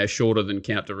Jamea shorter than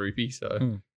Counter Rupee.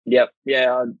 So Yep,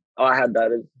 yeah, I had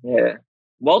that.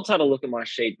 Walt's had a look at my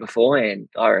sheet beforehand,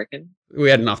 I reckon. We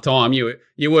had enough time. You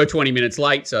were 20 minutes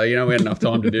late, so we had enough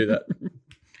time to do that.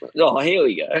 Oh, here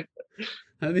we go.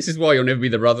 This is why you'll never be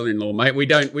the brother-in-law, mate. We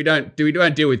don't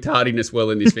deal with tardiness well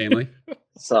in this family.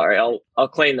 Sorry, I'll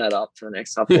clean that up for the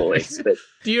next couple of weeks. But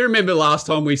do you remember last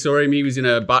time we saw him? He was in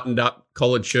a buttoned-up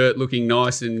collared shirt, looking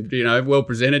nice and well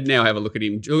presented. Now have a look at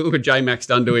him. Look at J Max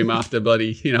done to him after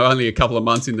bloody only a couple of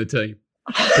months in the team.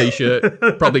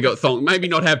 T-shirt, probably got thong. Maybe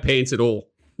not have pants at all.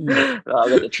 I've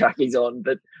got the trackies on,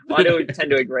 but I do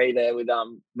tend to agree there with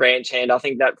Ranch Hand. I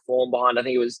think that form behind, I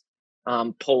think it was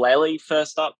Paulelli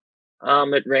first up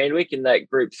at Randwick in that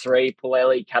Group 3,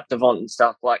 Paulelli, Captivant and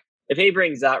stuff. Like, if he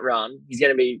brings that run, he's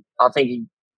going to be, I think he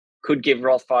could give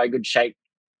Rothfire a good shake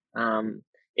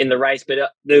in the race. But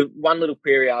the one little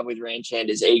query I have with Ranchand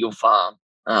is Eagle Farm.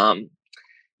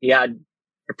 He had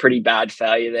a pretty bad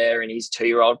failure there in his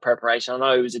 2-year-old preparation. I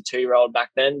know he was a 2-year-old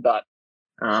back then, but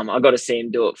I got to see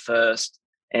him do it first.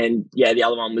 And yeah, the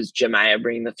other one was Jamea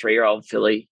bringing the 3-year-old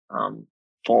filly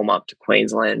form up to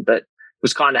Queensland, but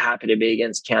was kind of happy to be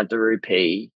against Count de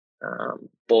Rupee,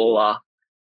 Baller,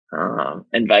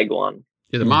 and Vega One.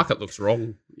 Yeah, the market looks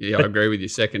wrong. Yeah, I agree with you.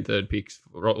 Second, third picks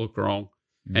look wrong.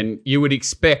 And you would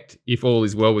expect, if all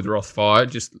is well with Rothfire,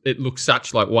 just it looks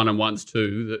such like 1 and 1's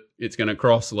 2 that it's going to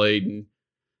cross lead, and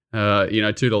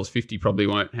 $2.50 probably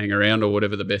won't hang around, or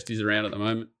whatever the best is around at the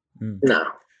moment. No.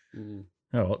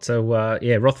 All right, so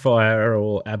Rothfire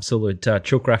or Absolute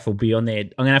Chookraff will be on there.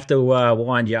 I'm going to have to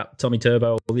wind you up, Tommy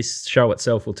Turbo. This show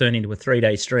itself will turn into a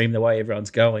 3-day stream the way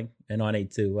everyone's going, and I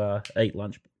need to eat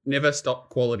lunch. Never stop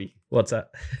quality. What's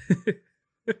that?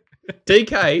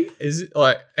 DK is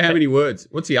like, how many words?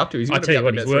 What's he up to? I tell you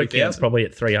what, his word count's probably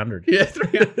at 300. Yeah,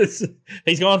 300.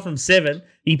 He's gone from 7.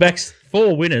 He backs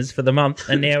 4 winners for the month,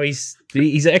 and now he's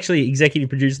actually executive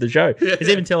produced the show. Yeah. He's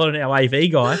even telling our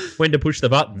AV guy when to push the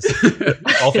buttons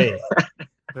off air.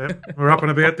 Yeah, we're up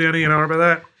and about, Danny. You know about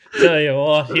that. Tell you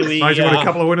what, here we Imagine what a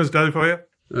couple of winners do for you.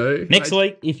 Next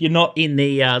week, if you're not in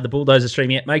the Bulldozer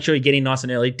stream yet, make sure you get in nice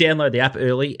and early. Download the app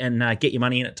early and get your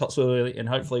money in at Topswell early, and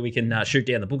hopefully we can shoot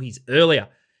down the bookies earlier.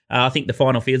 I think the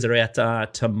final fields are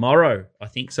out tomorrow, I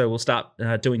think. So we'll start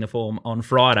doing the form on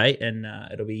Friday, and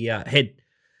it'll be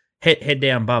head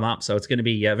down, bum up. So it's going to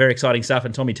be very exciting stuff,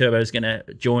 and Tommy Turbo is going to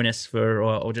join us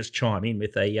or just chime in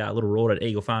with a little rort at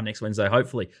Eagle Farm next Wednesday,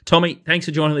 hopefully. Tommy, thanks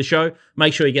for joining the show.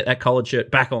 Make sure you get that collared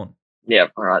shirt back on. Yeah,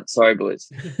 all right. Sorry,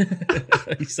 boys.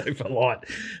 He's so polite.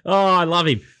 Oh, I love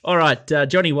him. All right,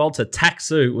 Johnny Walter,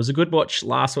 Taxu. Was a good watch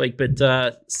last week,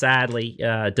 but sadly,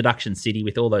 Deduction City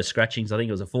with all those scratchings. I think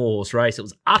it was a 4-horse race. It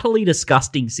was utterly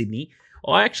disgusting, Sydney.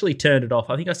 I actually turned it off.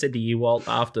 I think I said to you, Walt,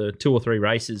 after 2 or 3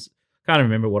 races, can't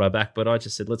remember what I backed, but I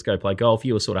just said, let's go play golf.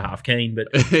 You were sort of half keen, but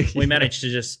we managed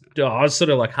to I was sort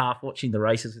of like half watching the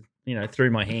races, through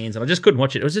my hands, and I just couldn't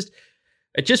watch it.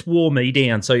 It just wore me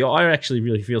down. So I actually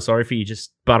really feel sorry for you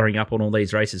just buttering up on all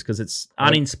these races, because it's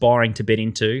uninspiring to bet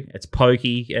into. It's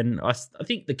pokey, and I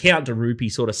think the Count de Rupee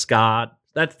sort of scarred.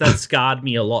 That scarred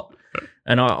me a lot,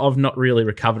 and I've not really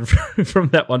recovered from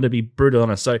that one, to be brutally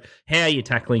honest. So how are you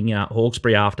tackling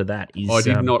Hawkesbury after that? I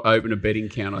did not open a betting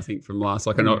count, I think, from last.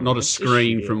 Not a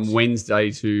screen from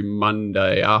Wednesday to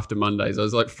Monday, after Mondays. I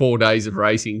was like 4 days of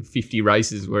racing, 50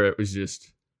 races where it was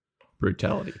just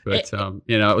brutality. But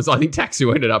it was. I think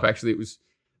Taxu ended up actually. It was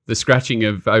the scratching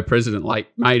of President Late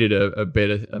made it a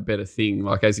better thing.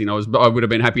 Like, as I would have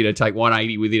been happy to take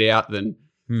 180 with it out than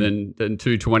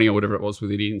 220 or whatever it was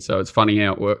with it in. So it's funny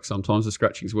how it works. Sometimes the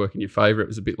scratchings work in your favour. It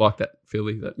was a bit like that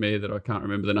filly, that mare that I can't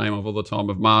remember the name of all the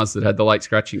time, of Mars, that had the late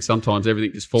scratching. Sometimes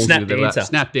everything just falls into their lap.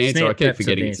 Snap Dancer. I keep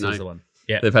forgetting its name.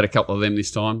 Yeah, they've had a couple of them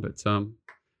this time, but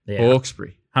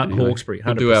Hawkesbury. Hawkesbury. 100%.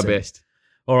 We'll do our best.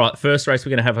 All right, first race we're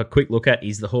going to have a quick look at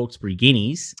is the Hawkesbury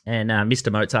Guineas, and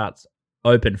Mr. Mozart's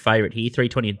open favourite here,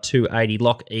 320 to 280.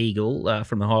 Lock Eagle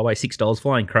from the highway, $6.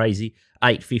 Flying Crazy,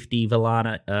 $8.50.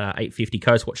 Valana, $8.50.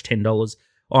 Coastwatch, $10.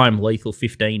 I'm Lethal,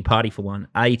 $15. Party for One,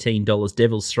 $18.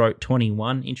 Devil's Throat,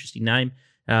 $21. Interesting name.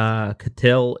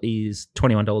 Cattell is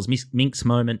 $21. Mink's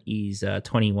Moment is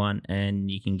 $21, and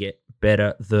you can get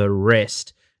better the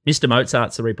rest. Mr.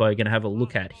 Mozart's the replay we're going to have a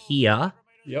look at here.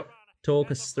 Yep.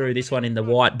 Talk us through this one in the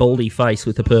white, baldy face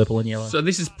with the purple and yellow. So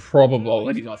this is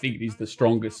probably, I think it is the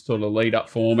strongest sort of lead-up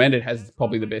form, and it has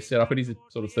probably the best setup. It is a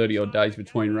sort of 30-odd days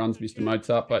between runs, Mr.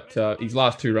 Mozart, but his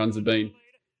last 2 runs have been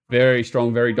very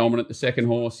strong, very dominant. The second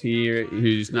horse here,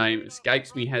 whose name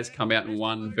escapes me, has come out and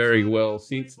won very well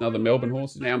since. Another Melbourne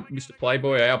horse is now Mr.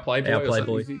 Playboy, our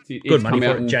Playboy. Good money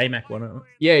for it. J-Mac won it.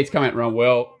 Yeah, it's come out and run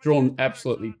well. Drawn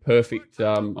absolutely perfect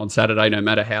on Saturday, no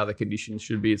matter how the conditions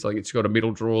should be. It's like it's got a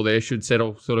middle draw there, should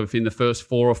settle sort of in the first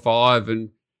 4 or 5. And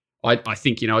I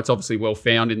think, it's obviously well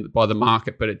found by the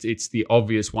market, but it's the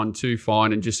obvious 1-2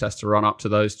 fine, and just has to run up to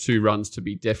those 2 runs to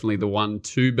be definitely the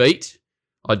 1-2 beat.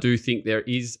 I do think there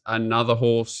is another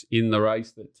horse in the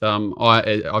race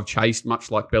that I've chased, much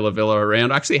like Bella Vella,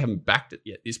 around. I actually haven't backed it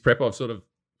yet. This prep, I've sort of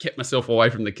kept myself away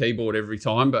from the keyboard every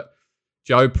time, but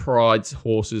Joe Pride's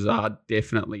horses are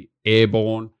definitely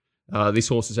airborne. This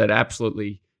horse has had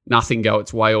absolutely nothing go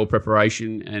its way all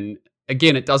preparation, and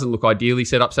again, it doesn't look ideally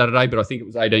set up Saturday, but I think it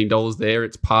was $18 there.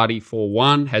 It's Party for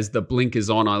One, has the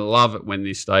blinkers on. I love it when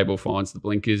this stable finds the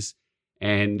blinkers.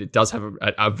 And it does have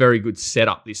a very good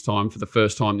setup this time for the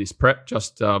first time this prep.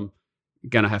 Just going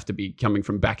to have to be coming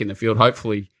from back in the field.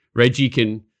 Hopefully, Reggie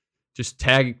can just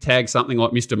tag something like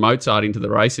Mr. Mozart into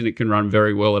the race, and it can run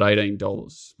very well at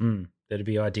 $18. that'd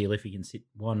be ideal if he can sit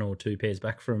 1 or 2 pairs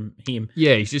back from him.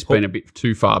 Yeah, he's just been a bit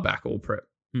too far back all prep.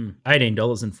 $18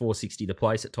 and $4.60 to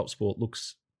place at Top Sport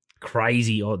looks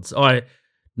crazy odds. I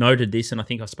noted this, and I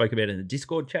think I spoke about it in the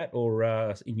Discord chat or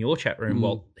in your chat room,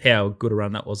 Walt, how good a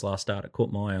run that was last start at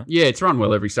Court Maya. Yeah, it's run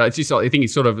well every start. It's just, I think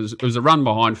it's it was a run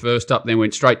behind first up, then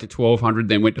went straight to 1,200,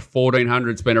 then went to 1,400.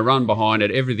 It's been a run behind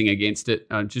it, everything against it.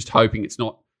 Just hoping it's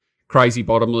not crazy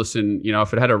bottomless. And,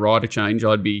 if it had a rider change,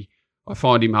 I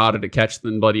find him harder to catch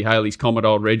than bloody Haley's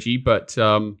Commodore Reggie, but...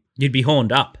 You'd be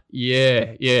horned up.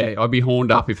 Yeah. I'd be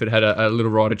horned up if it had a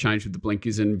little rider change with the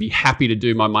blinkers, and be happy to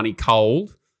do my money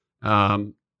cold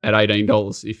at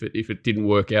 $18 if it didn't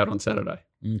work out on Saturday.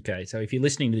 Okay, so if you're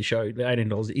listening to the show, the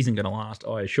 $18 isn't going to last,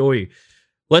 I assure you.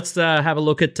 Let's have a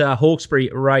look at Hawkesbury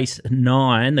Race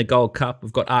 9, the Gold Cup.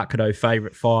 We've got Arcado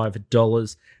favourite,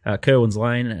 $5. Kerwin's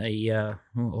Lane, a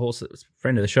horse that was a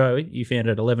friend of the show. You found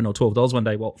it at $11 or $12 one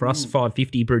day, Walt, for us.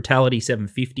 $5.50. Brutality,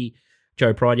 $7.50.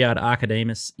 Joe Prideyard,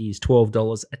 Archidemus is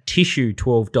 $12. A Tissue,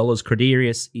 $12.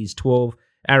 Crederius is $12.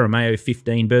 Arameo,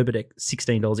 $15. Berberdek,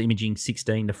 $16. Imaging,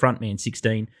 $16. The Frontman,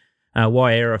 $16.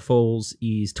 Waiera Falls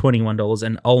is $21.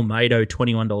 And Olmedo,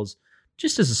 $21.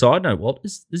 Just as a side note, Walt,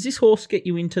 does this horse get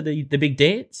you into the big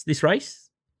dance, this race?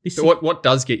 So what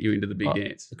does get you into the big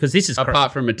dance? Because this is...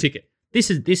 Apart from a ticket. This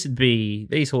would be...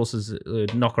 These horses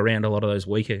knock around a lot of those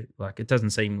weaker... Like, it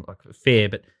doesn't seem like fair,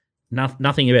 but...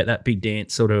 Nothing about that big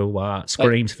dance sort of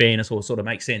screams fairness or sort of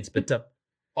makes sense. But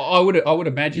I would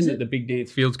imagine that the big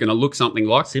dance field's going to look something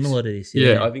like similar to this.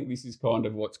 Yeah, I think this is kind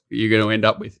of what you're going to end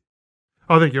up with.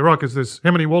 I think you're right, because there's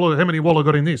how many Waller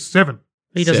got in this? 7.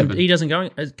 He doesn't go.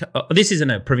 This isn't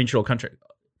a provincial or country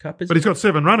cup, is it? But he's got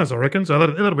 7 runners, I reckon. So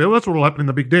that's what will happen in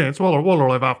the big dance. Waller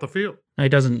will have half the field. No, he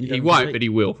doesn't. He won't, but he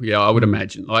will. Yeah, I would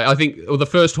imagine. I think the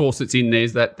first horse that's in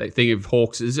there's that thing of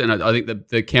Hawkses, and I think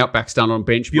the countback's done on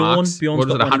benchmarks. Bjorn's what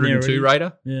is it, 102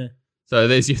 rater? Yeah. So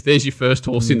there's your first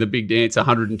horse in the big dance,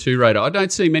 102 rater. I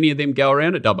don't see many of them go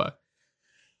around at Dubbo.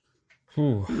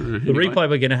 Anyway. The replay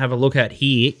we're going to have a look at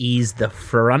here is the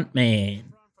Frontman.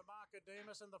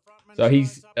 So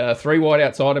he's 3 wide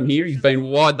outside him here. He's been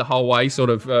wide the whole way, sort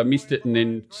of missed it and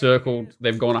then circled.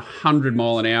 They've gone 100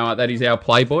 mile an hour. That is our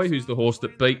Playboy, who's the horse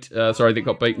that that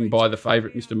got beaten by the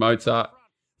favourite, Mr. Mozart.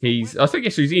 He's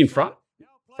in front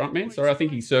man. Sorry, I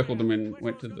think he circled them and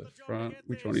went to the front.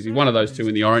 Which one is he? One of those two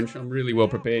in the orange. I'm really well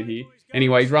prepared here.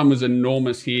 Anyway, his run was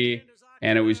enormous here,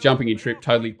 and it was jumping in trip,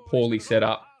 totally poorly set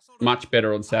up. Much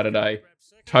better on Saturday.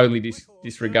 Totally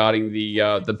disregarding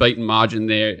the beaten margin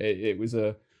there. It was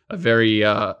a very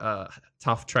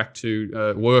tough track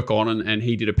to work on, and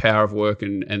he did a power of work,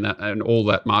 and all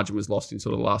that margin was lost in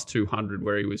sort of the last 200,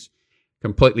 where he was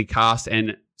completely cast,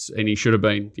 and he should have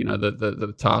been,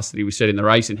 the task that he was set in the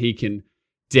race, and he can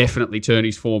definitely turn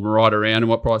his form right around. And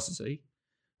what price is he?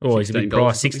 Oh, he's a big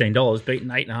price, $16, beaten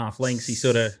 8.5 lengths.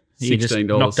 He just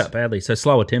knocked up badly. So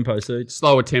slower tempo suits.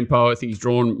 Slower tempo. I think he's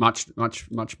drawn much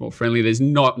more friendly. There's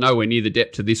nowhere near the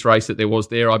depth to this race that there was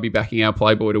there. I'd be backing our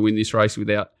Playboy to win this race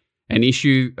without an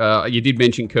issue. You did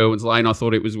mention Kerwin's Lane. I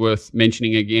thought it was worth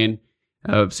mentioning again.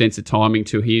 Sense of timing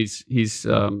to his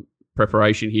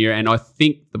preparation here. And I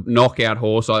think the knockout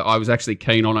horse, I was actually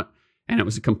keen on it, and it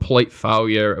was a complete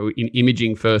failure in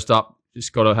Imaging first up.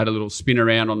 Just had a little spin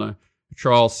around on the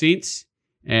trial since.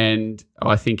 And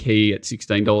I think he at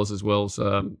 $16 as well.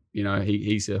 So,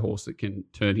 he's a horse that can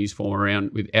turn his form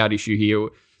around without issue here.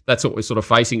 That's what we're sort of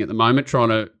facing at the moment, trying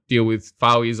to deal with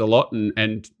failures a lot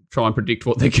and try and predict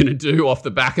what they're going to do off the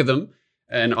back of them.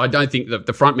 And I don't think that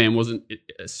the Frontman wasn't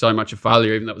so much a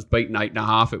failure, even though it was beaten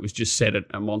 8.5. It was just set at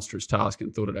a monstrous task,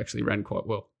 and thought it actually ran quite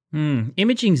well.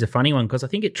 Imaging's a funny one, because I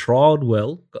think it trialled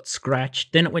well, got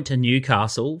scratched, then it went to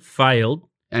Newcastle, failed.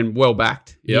 And well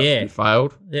backed. Yep, yeah. And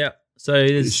failed. Yeah. So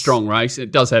it's a strong race.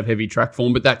 It does have heavy track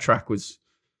form, but that track was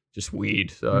just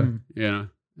weird. So, and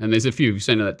there's a few. We've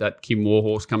seen that Kim Moore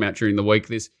horse come out during the week.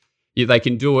 They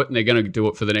can do it, and they're going to do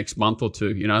it for the next month or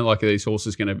two. Like these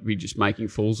horses going to be just making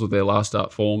fools of their last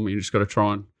start form. You just got to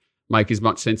try and make as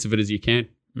much sense of it as you can.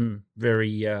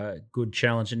 Very good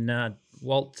challenge. And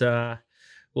Walt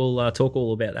will talk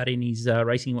all about that in his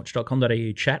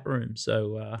racingwatch.com.au chat room.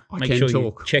 So make sure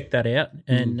you check that out.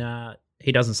 And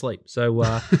he doesn't sleep. So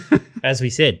as we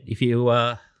said, if you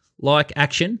like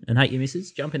action and hate your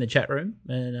misses, jump in the chat room,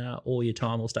 and all your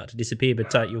time will start to disappear.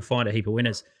 But you'll find a heap of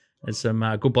winners. There's some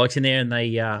good blokes in there, and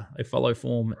they follow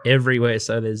form everywhere.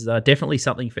 So there's definitely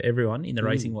something for everyone in the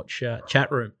Racing Watch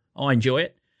chat room. I enjoy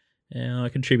it. I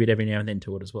contribute every now and then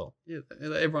to it as well. Yeah,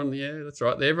 everyone. Yeah, that's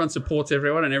right. Everyone supports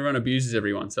everyone, and everyone abuses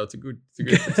everyone. So it's a good.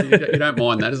 You don't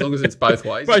mind that, as long as it's both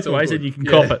ways. Both ways, and you can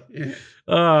cop it.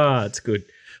 Yeah. It's good.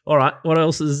 All right, what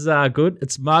else is good?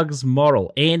 It's Muggs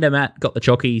Moral. Andermatt got the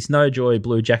chockies. No Joy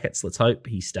Blue Jackets. Let's hope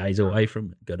he stays away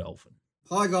from Godolphin.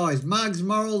 Hi, guys. Muggs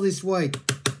Moral this week.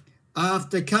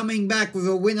 After coming back with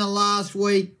a winner last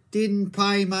week, didn't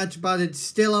pay much, but it's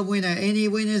still a winner. Any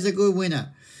winner's a good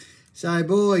winner. So,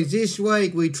 boys, this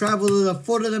week we travel to the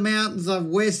foot of the mountains of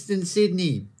Western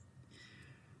Sydney.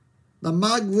 The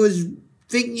Mug was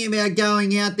thinking about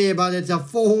going out there, but it's a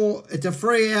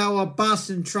 3-hour bus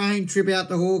and train trip out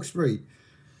to Hawkesbury.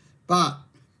 But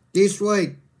this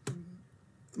week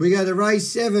we go to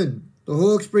race 7, the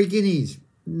Hawkesbury Guineas.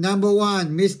 Number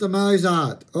 1, Mr.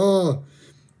 Mozart. Oh,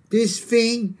 this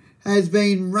thing has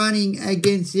been running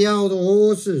against the older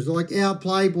horses, like our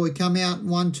Playboy come out and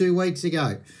won 2 weeks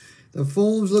ago. The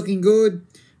form's looking good.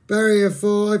 Barrier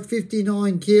 5,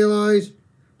 59 kilos.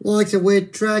 Likes a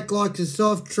wet track, likes a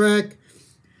soft track.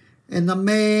 And the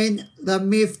man, the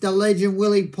myth, the legend,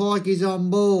 Willie Pike is on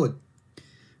board.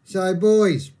 So,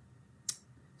 boys,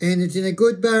 and it's in a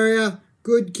good barrier,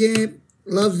 good camp,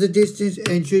 loves the distance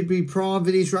and should be primed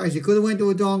for this race. It could have went to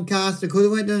a Doncaster, could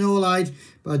have went to an All-Age,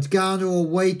 but it's going to a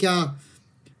weaker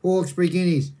Hawkesbury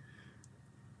Guineas.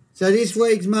 So this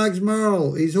week's Muggs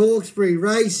Moral is Hawkesbury,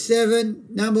 race 7,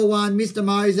 number 1, Mr.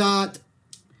 Mozart.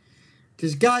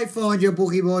 Just go find your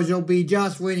bookie, boys. You'll be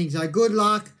just winning. So good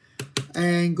luck.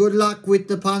 And good luck with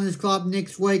the Punters Club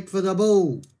next week for the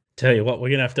Bull. Tell you what, we're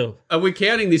going to have to... Are we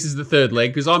counting this as the third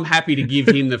leg? Because I'm happy to give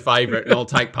him the favourite and I'll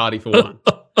take Party for 1.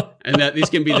 And that this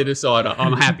can be the decider.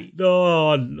 I'm happy.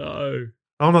 Oh, no.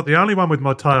 I'm not the only one with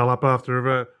my tail up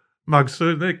after Muggs.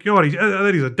 God,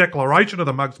 that is a declaration of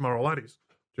the Muggs Moral, that is.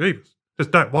 Jeeves.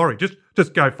 Just don't worry. Just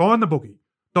go find the bookie.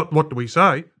 Not what do we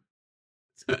say.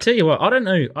 I tell you what, I don't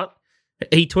know.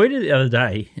 He tweeted the other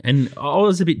day, and I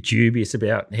was a bit dubious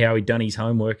about how he'd done his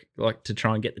homework, like to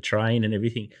try and get the train and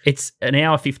everything. It's an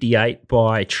hour 58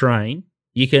 by train.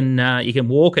 You can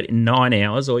walk it in 9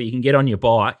 hours, or you can get on your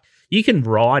bike. You can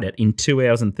ride it in 2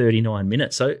 hours and 39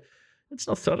 minutes. So it's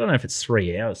not. I don't know if it's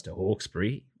 3 hours to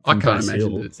Hawkesbury. I can't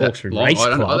imagine that it's that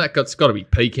long. That's got to be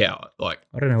peak hour, like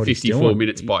I don't know what 54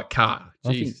 minutes by car. Jeez.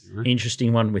 I think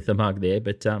interesting one with the Mug there,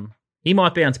 but he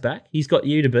might bounce back. He's got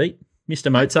you to beat,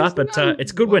 Mr. Mozart, but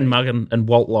it's good when Mug and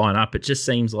Walt line up. It just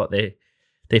seems like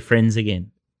they're friends again.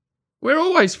 We're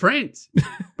always friends,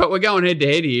 but we're going head to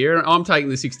head here. I'm taking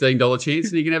the $16 chance,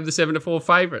 and you can have the 7-4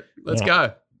 favourite. Let's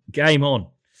go. Game on.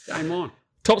 Game on.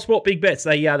 Top Sport Big Bets.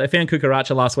 They found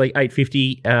Cucaracha last week,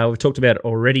 $8.50. We've talked about it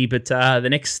already, but the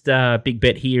next big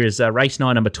bet here is race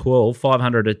 9, number 12,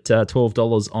 $500 at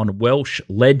 $12 on Welsh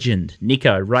Legend.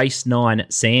 Nico, race 9,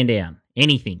 Sandown.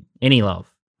 Anything, any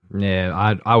love?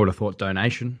 Yeah, I would have thought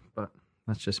Donation, but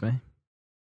that's just me.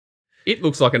 It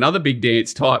looks like another big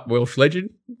dance type Welsh Legend.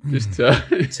 Just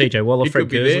CJ Waller, Fred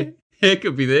Gursley. It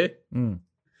could be there.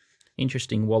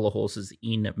 Interesting Waller horses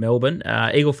in Melbourne.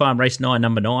 Eagle Farm, race 9,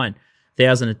 number 9.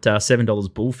 $1,000 at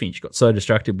 $7 Bullfinch. Got so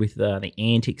distracted with the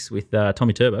antics with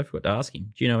Tommy Turbo. Forgot to ask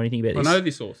him. Do you know anything about this? I know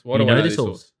this horse. Why do I know this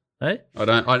horse? Hey? I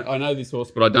don't. I know this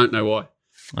horse, but I don't know why.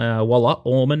 Waller,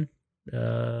 Orman.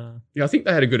 Yeah, I think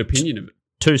they had a good opinion of it.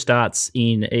 2 starts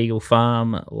in Eagle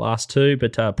Farm, last 2,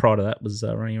 but prior to that was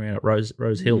running around at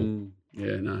Rose Hill.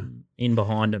 Yeah, no. In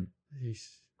behind him.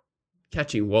 He's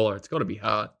catching Waller. It's got to be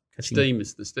hard. The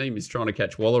steam is trying to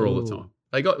catch Waller all the time.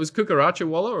 Was Cucaracha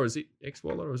Waller, or is it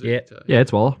ex-Waller? Or is it,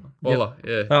 it's Waller. Waller,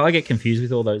 yeah. I get confused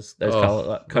with all those colours,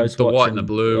 like Coast the Watch white and the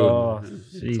blue. Oh,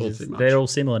 Jesus. They're all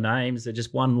similar names. They're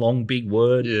just one long big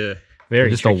word. Yeah.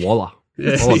 Just a Waller.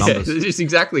 Yeah, just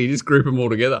exactly. You just group them all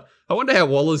together. I wonder how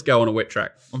Wallers go on a wet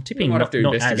track. I'm tipping not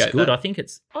as good. I think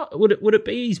it's... would it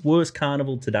be his worst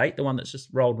carnival to date, the one that's just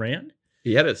rolled round?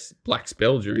 He had a black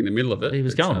spell during the middle of it. He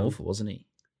was going awful, wasn't he?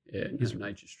 Yeah, his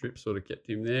nature strip sort of kept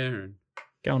him there. And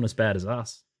going as bad as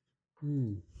us.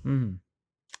 The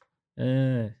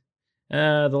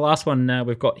last one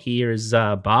we've got here is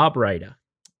Barb Raider.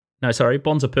 No, sorry,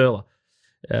 Bonza Perla.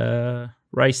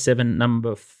 Race 7,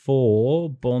 number 4,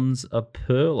 Bonza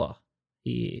Perla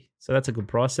here. So that's a good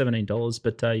price, $17,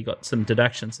 but you got some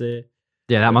deductions there.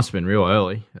 Yeah, that must have been real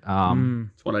early.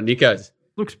 It's one of Nico's.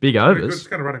 Looks big overs. It's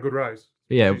going to run a good race.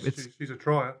 Yeah, she's a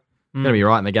tryer. Going to be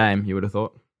right in the game, you would have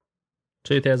thought.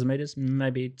 2,000 metres,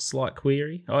 maybe slight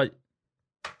query.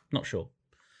 Not sure.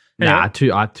 Anyway.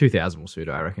 Nah, 2,000 will suit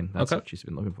her, I reckon. That's what she's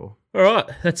been looking for. All right,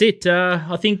 that's it.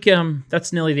 I think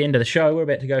that's nearly the end of the show. We're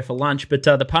about to go for lunch, but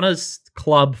the Punters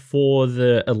Club for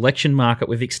the election market,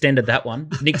 we've extended that one.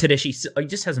 Nick Tedeschi, he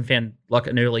just hasn't found like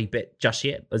an early bet just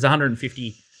yet. There's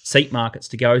 150 seat markets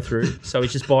to go through, so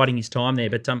he's just biding his time there.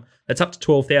 But it's up to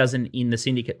 12,000 in the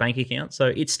syndicate bank account, so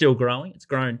it's still growing. It's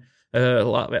grown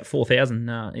about 4,000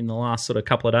 in the last sort of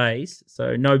couple of days.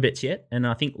 So no bets yet, and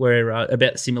I think we're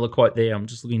about similar quote there. I'm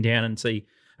just looking down and see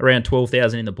around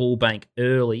 12,000 in the bull bank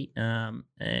early,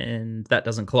 and that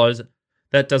doesn't close.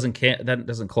 That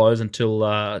doesn't close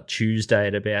until Tuesday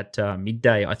at about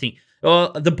midday, I think.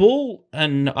 Well, the bull,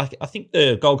 and I think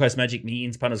the Gold Coast Magic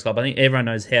Millions Punters Club, I think everyone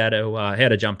knows how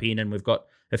to jump in, and we've got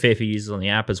a fair few users on the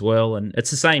app as well. And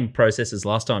it's the same process as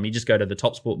last time. You just go to the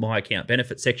TopSport My Account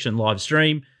benefits section, live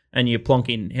stream, and you plonk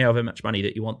in however much money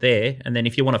that you want there. And then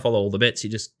if you want to follow all the bets, you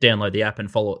just download the app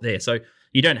and follow it there. So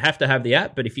you don't have to have the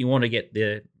app, but if you want to get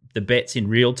the bets in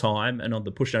real time and on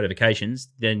the push notifications,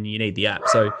 then you need the app.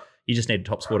 So you just need a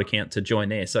TopSport account to join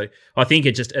there. So I think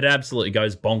it absolutely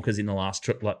goes bonkers in the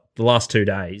last 2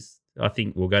 days. I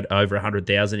think we'll go to over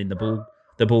 100,000 in the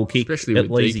bull kick. Especially with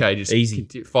DK just easy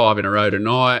 5 in a row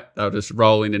tonight. They'll just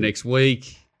roll into next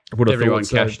week. Everyone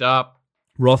cashed up.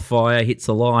 Rothfire hits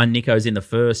the line. Nico's in the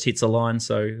first, hits the line.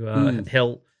 So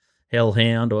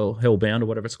Hellhound or Hellbound or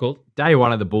whatever it's called. Day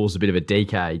one of the Bulls is a bit of a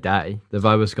DK day. The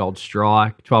Vobis Gold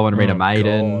Strike, 1,200 metre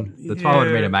maiden. God. The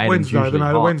 1,200 metre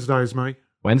maiden. Wednesdays, mate.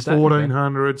 Wednesday?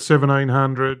 1,400,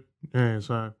 1,700. Yeah,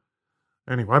 so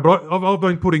anyway, but I've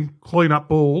been putting clean up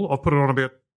bull. I've put it on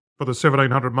about, for the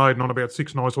 1,700 maiden, on about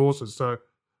 6 nice horses. So,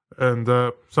 and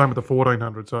same with the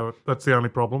 1,400. So that's the only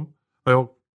problem. They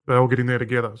all get in there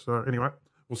together. So anyway,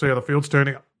 we'll see how the field's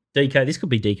turning out. DK, this could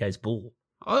be DK's bull.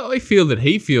 I feel that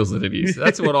he feels that it is.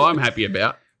 That's what I'm happy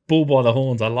about. Bull by the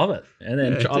horns. I love it. And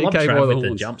then I love Trav with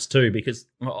the jumps too, because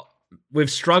we've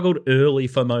struggled early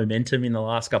for momentum in the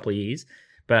last couple of years.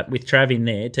 But with Trav in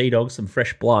there, T-Dog, some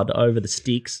fresh blood over the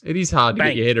sticks. It is hard to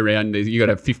get your head around. You got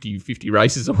to have 50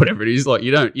 races or whatever it is. Like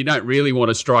you don't really want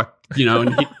to strike, and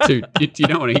hit you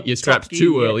don't want to hit your straps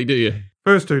too early, do you?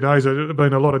 First 2 days have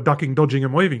been a lot of ducking, dodging,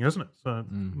 and weaving, hasn't it? So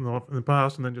in the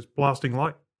past, and then just blasting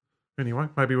late. Anyway,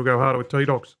 maybe we'll go harder with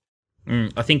T-Dogs.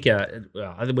 I think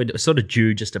we're sort of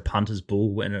due just a punter's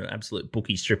bull and an absolute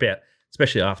bookie strip out,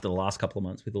 especially after the last couple of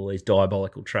months with all these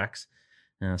diabolical tracks.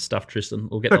 Stuff, Tristan.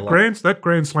 We'll get that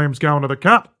Grand Slam's going to the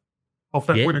Cup off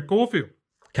that win at Caulfield.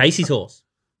 Casey's horse.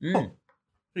 Oh,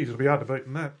 geez, it'll be hard to beat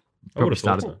in that. I would have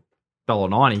started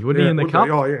 $1.90, wouldn't he, in the Cup?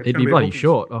 He'd be bloody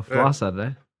short off last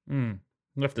Saturday. We'll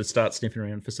have to start sniffing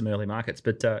around for some early markets.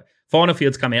 But final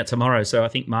fields come out tomorrow, so I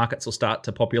think markets will start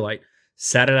to populate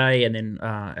Saturday, and then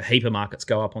a heap of markets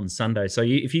go up on Sunday. So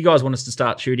if you guys want us to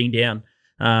start shooting down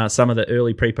some of the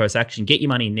early pre-post action, get your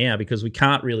money in now, because we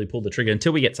can't really pull the trigger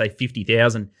until we get, say,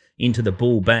 50,000 into the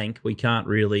bull bank. We can't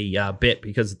really bet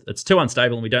because it's too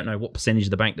unstable and we don't know what percentage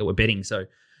of the bank that we're betting. So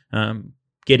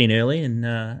get in early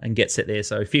and get set there.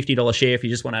 So $50 share if you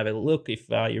just want to have a look. If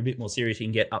you're a bit more serious, you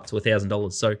can get up to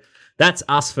 $1,000. So that's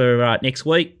us for next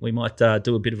week. We might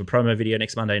do a bit of a promo video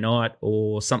next Monday night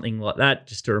or something like that,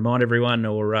 just to remind everyone,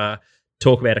 or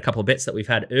talk about a couple of bets that we've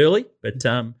had early. But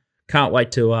can't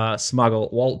wait to smuggle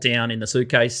Walt down in the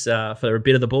suitcase for a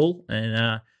bit of the bull.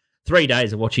 And 3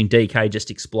 days of watching DK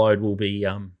just explode will be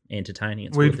entertaining.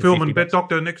 We're filming Bet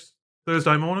Doctor next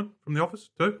Thursday morning from the office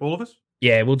too, all of us.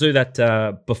 Yeah, we'll do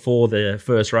that before the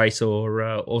first race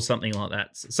or something like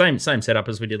that. Same setup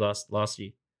as we did last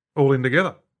year. All in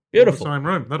together. Beautiful. Same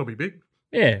room. That'll be big.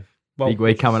 Yeah. Well, big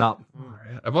week coming up.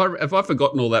 Have I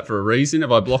forgotten all that for a reason?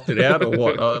 Have I blocked it out or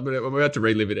what? We're about to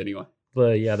relive it anyway.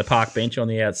 The park bench on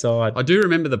the outside. I do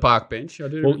remember the park bench.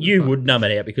 Well, you would numb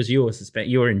it out because you were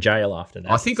suspended. You were in jail after that.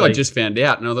 I think I just found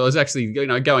out, and I was actually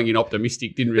going in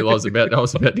optimistic. Didn't realise I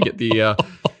was about to get the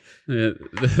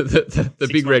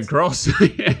big red cross.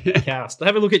 Cast.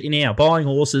 Have a look at you now. Buying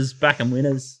horses, backing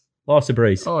winners. Life's a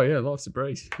breeze. Oh yeah, life's a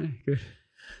breeze. Yeah, good.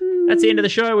 That's the end of the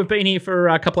show. We've been here for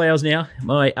a couple of hours now.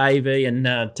 My AV and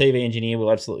TV engineer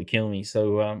will absolutely kill me.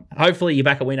 So hopefully you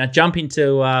back a winner. Jump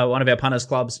into one of our punters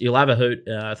clubs. You'll have a hoot.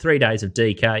 3 days of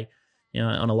DK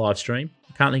on a live stream.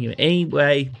 Can't think of any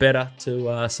way better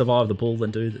to survive the bull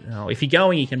than do that. If you're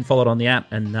going, you can follow it on the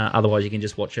app, and otherwise you can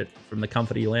just watch it from the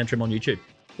comfort of your lounge room on YouTube.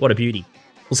 What a beauty.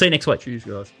 We'll see you next week. Cheers,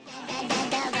 guys.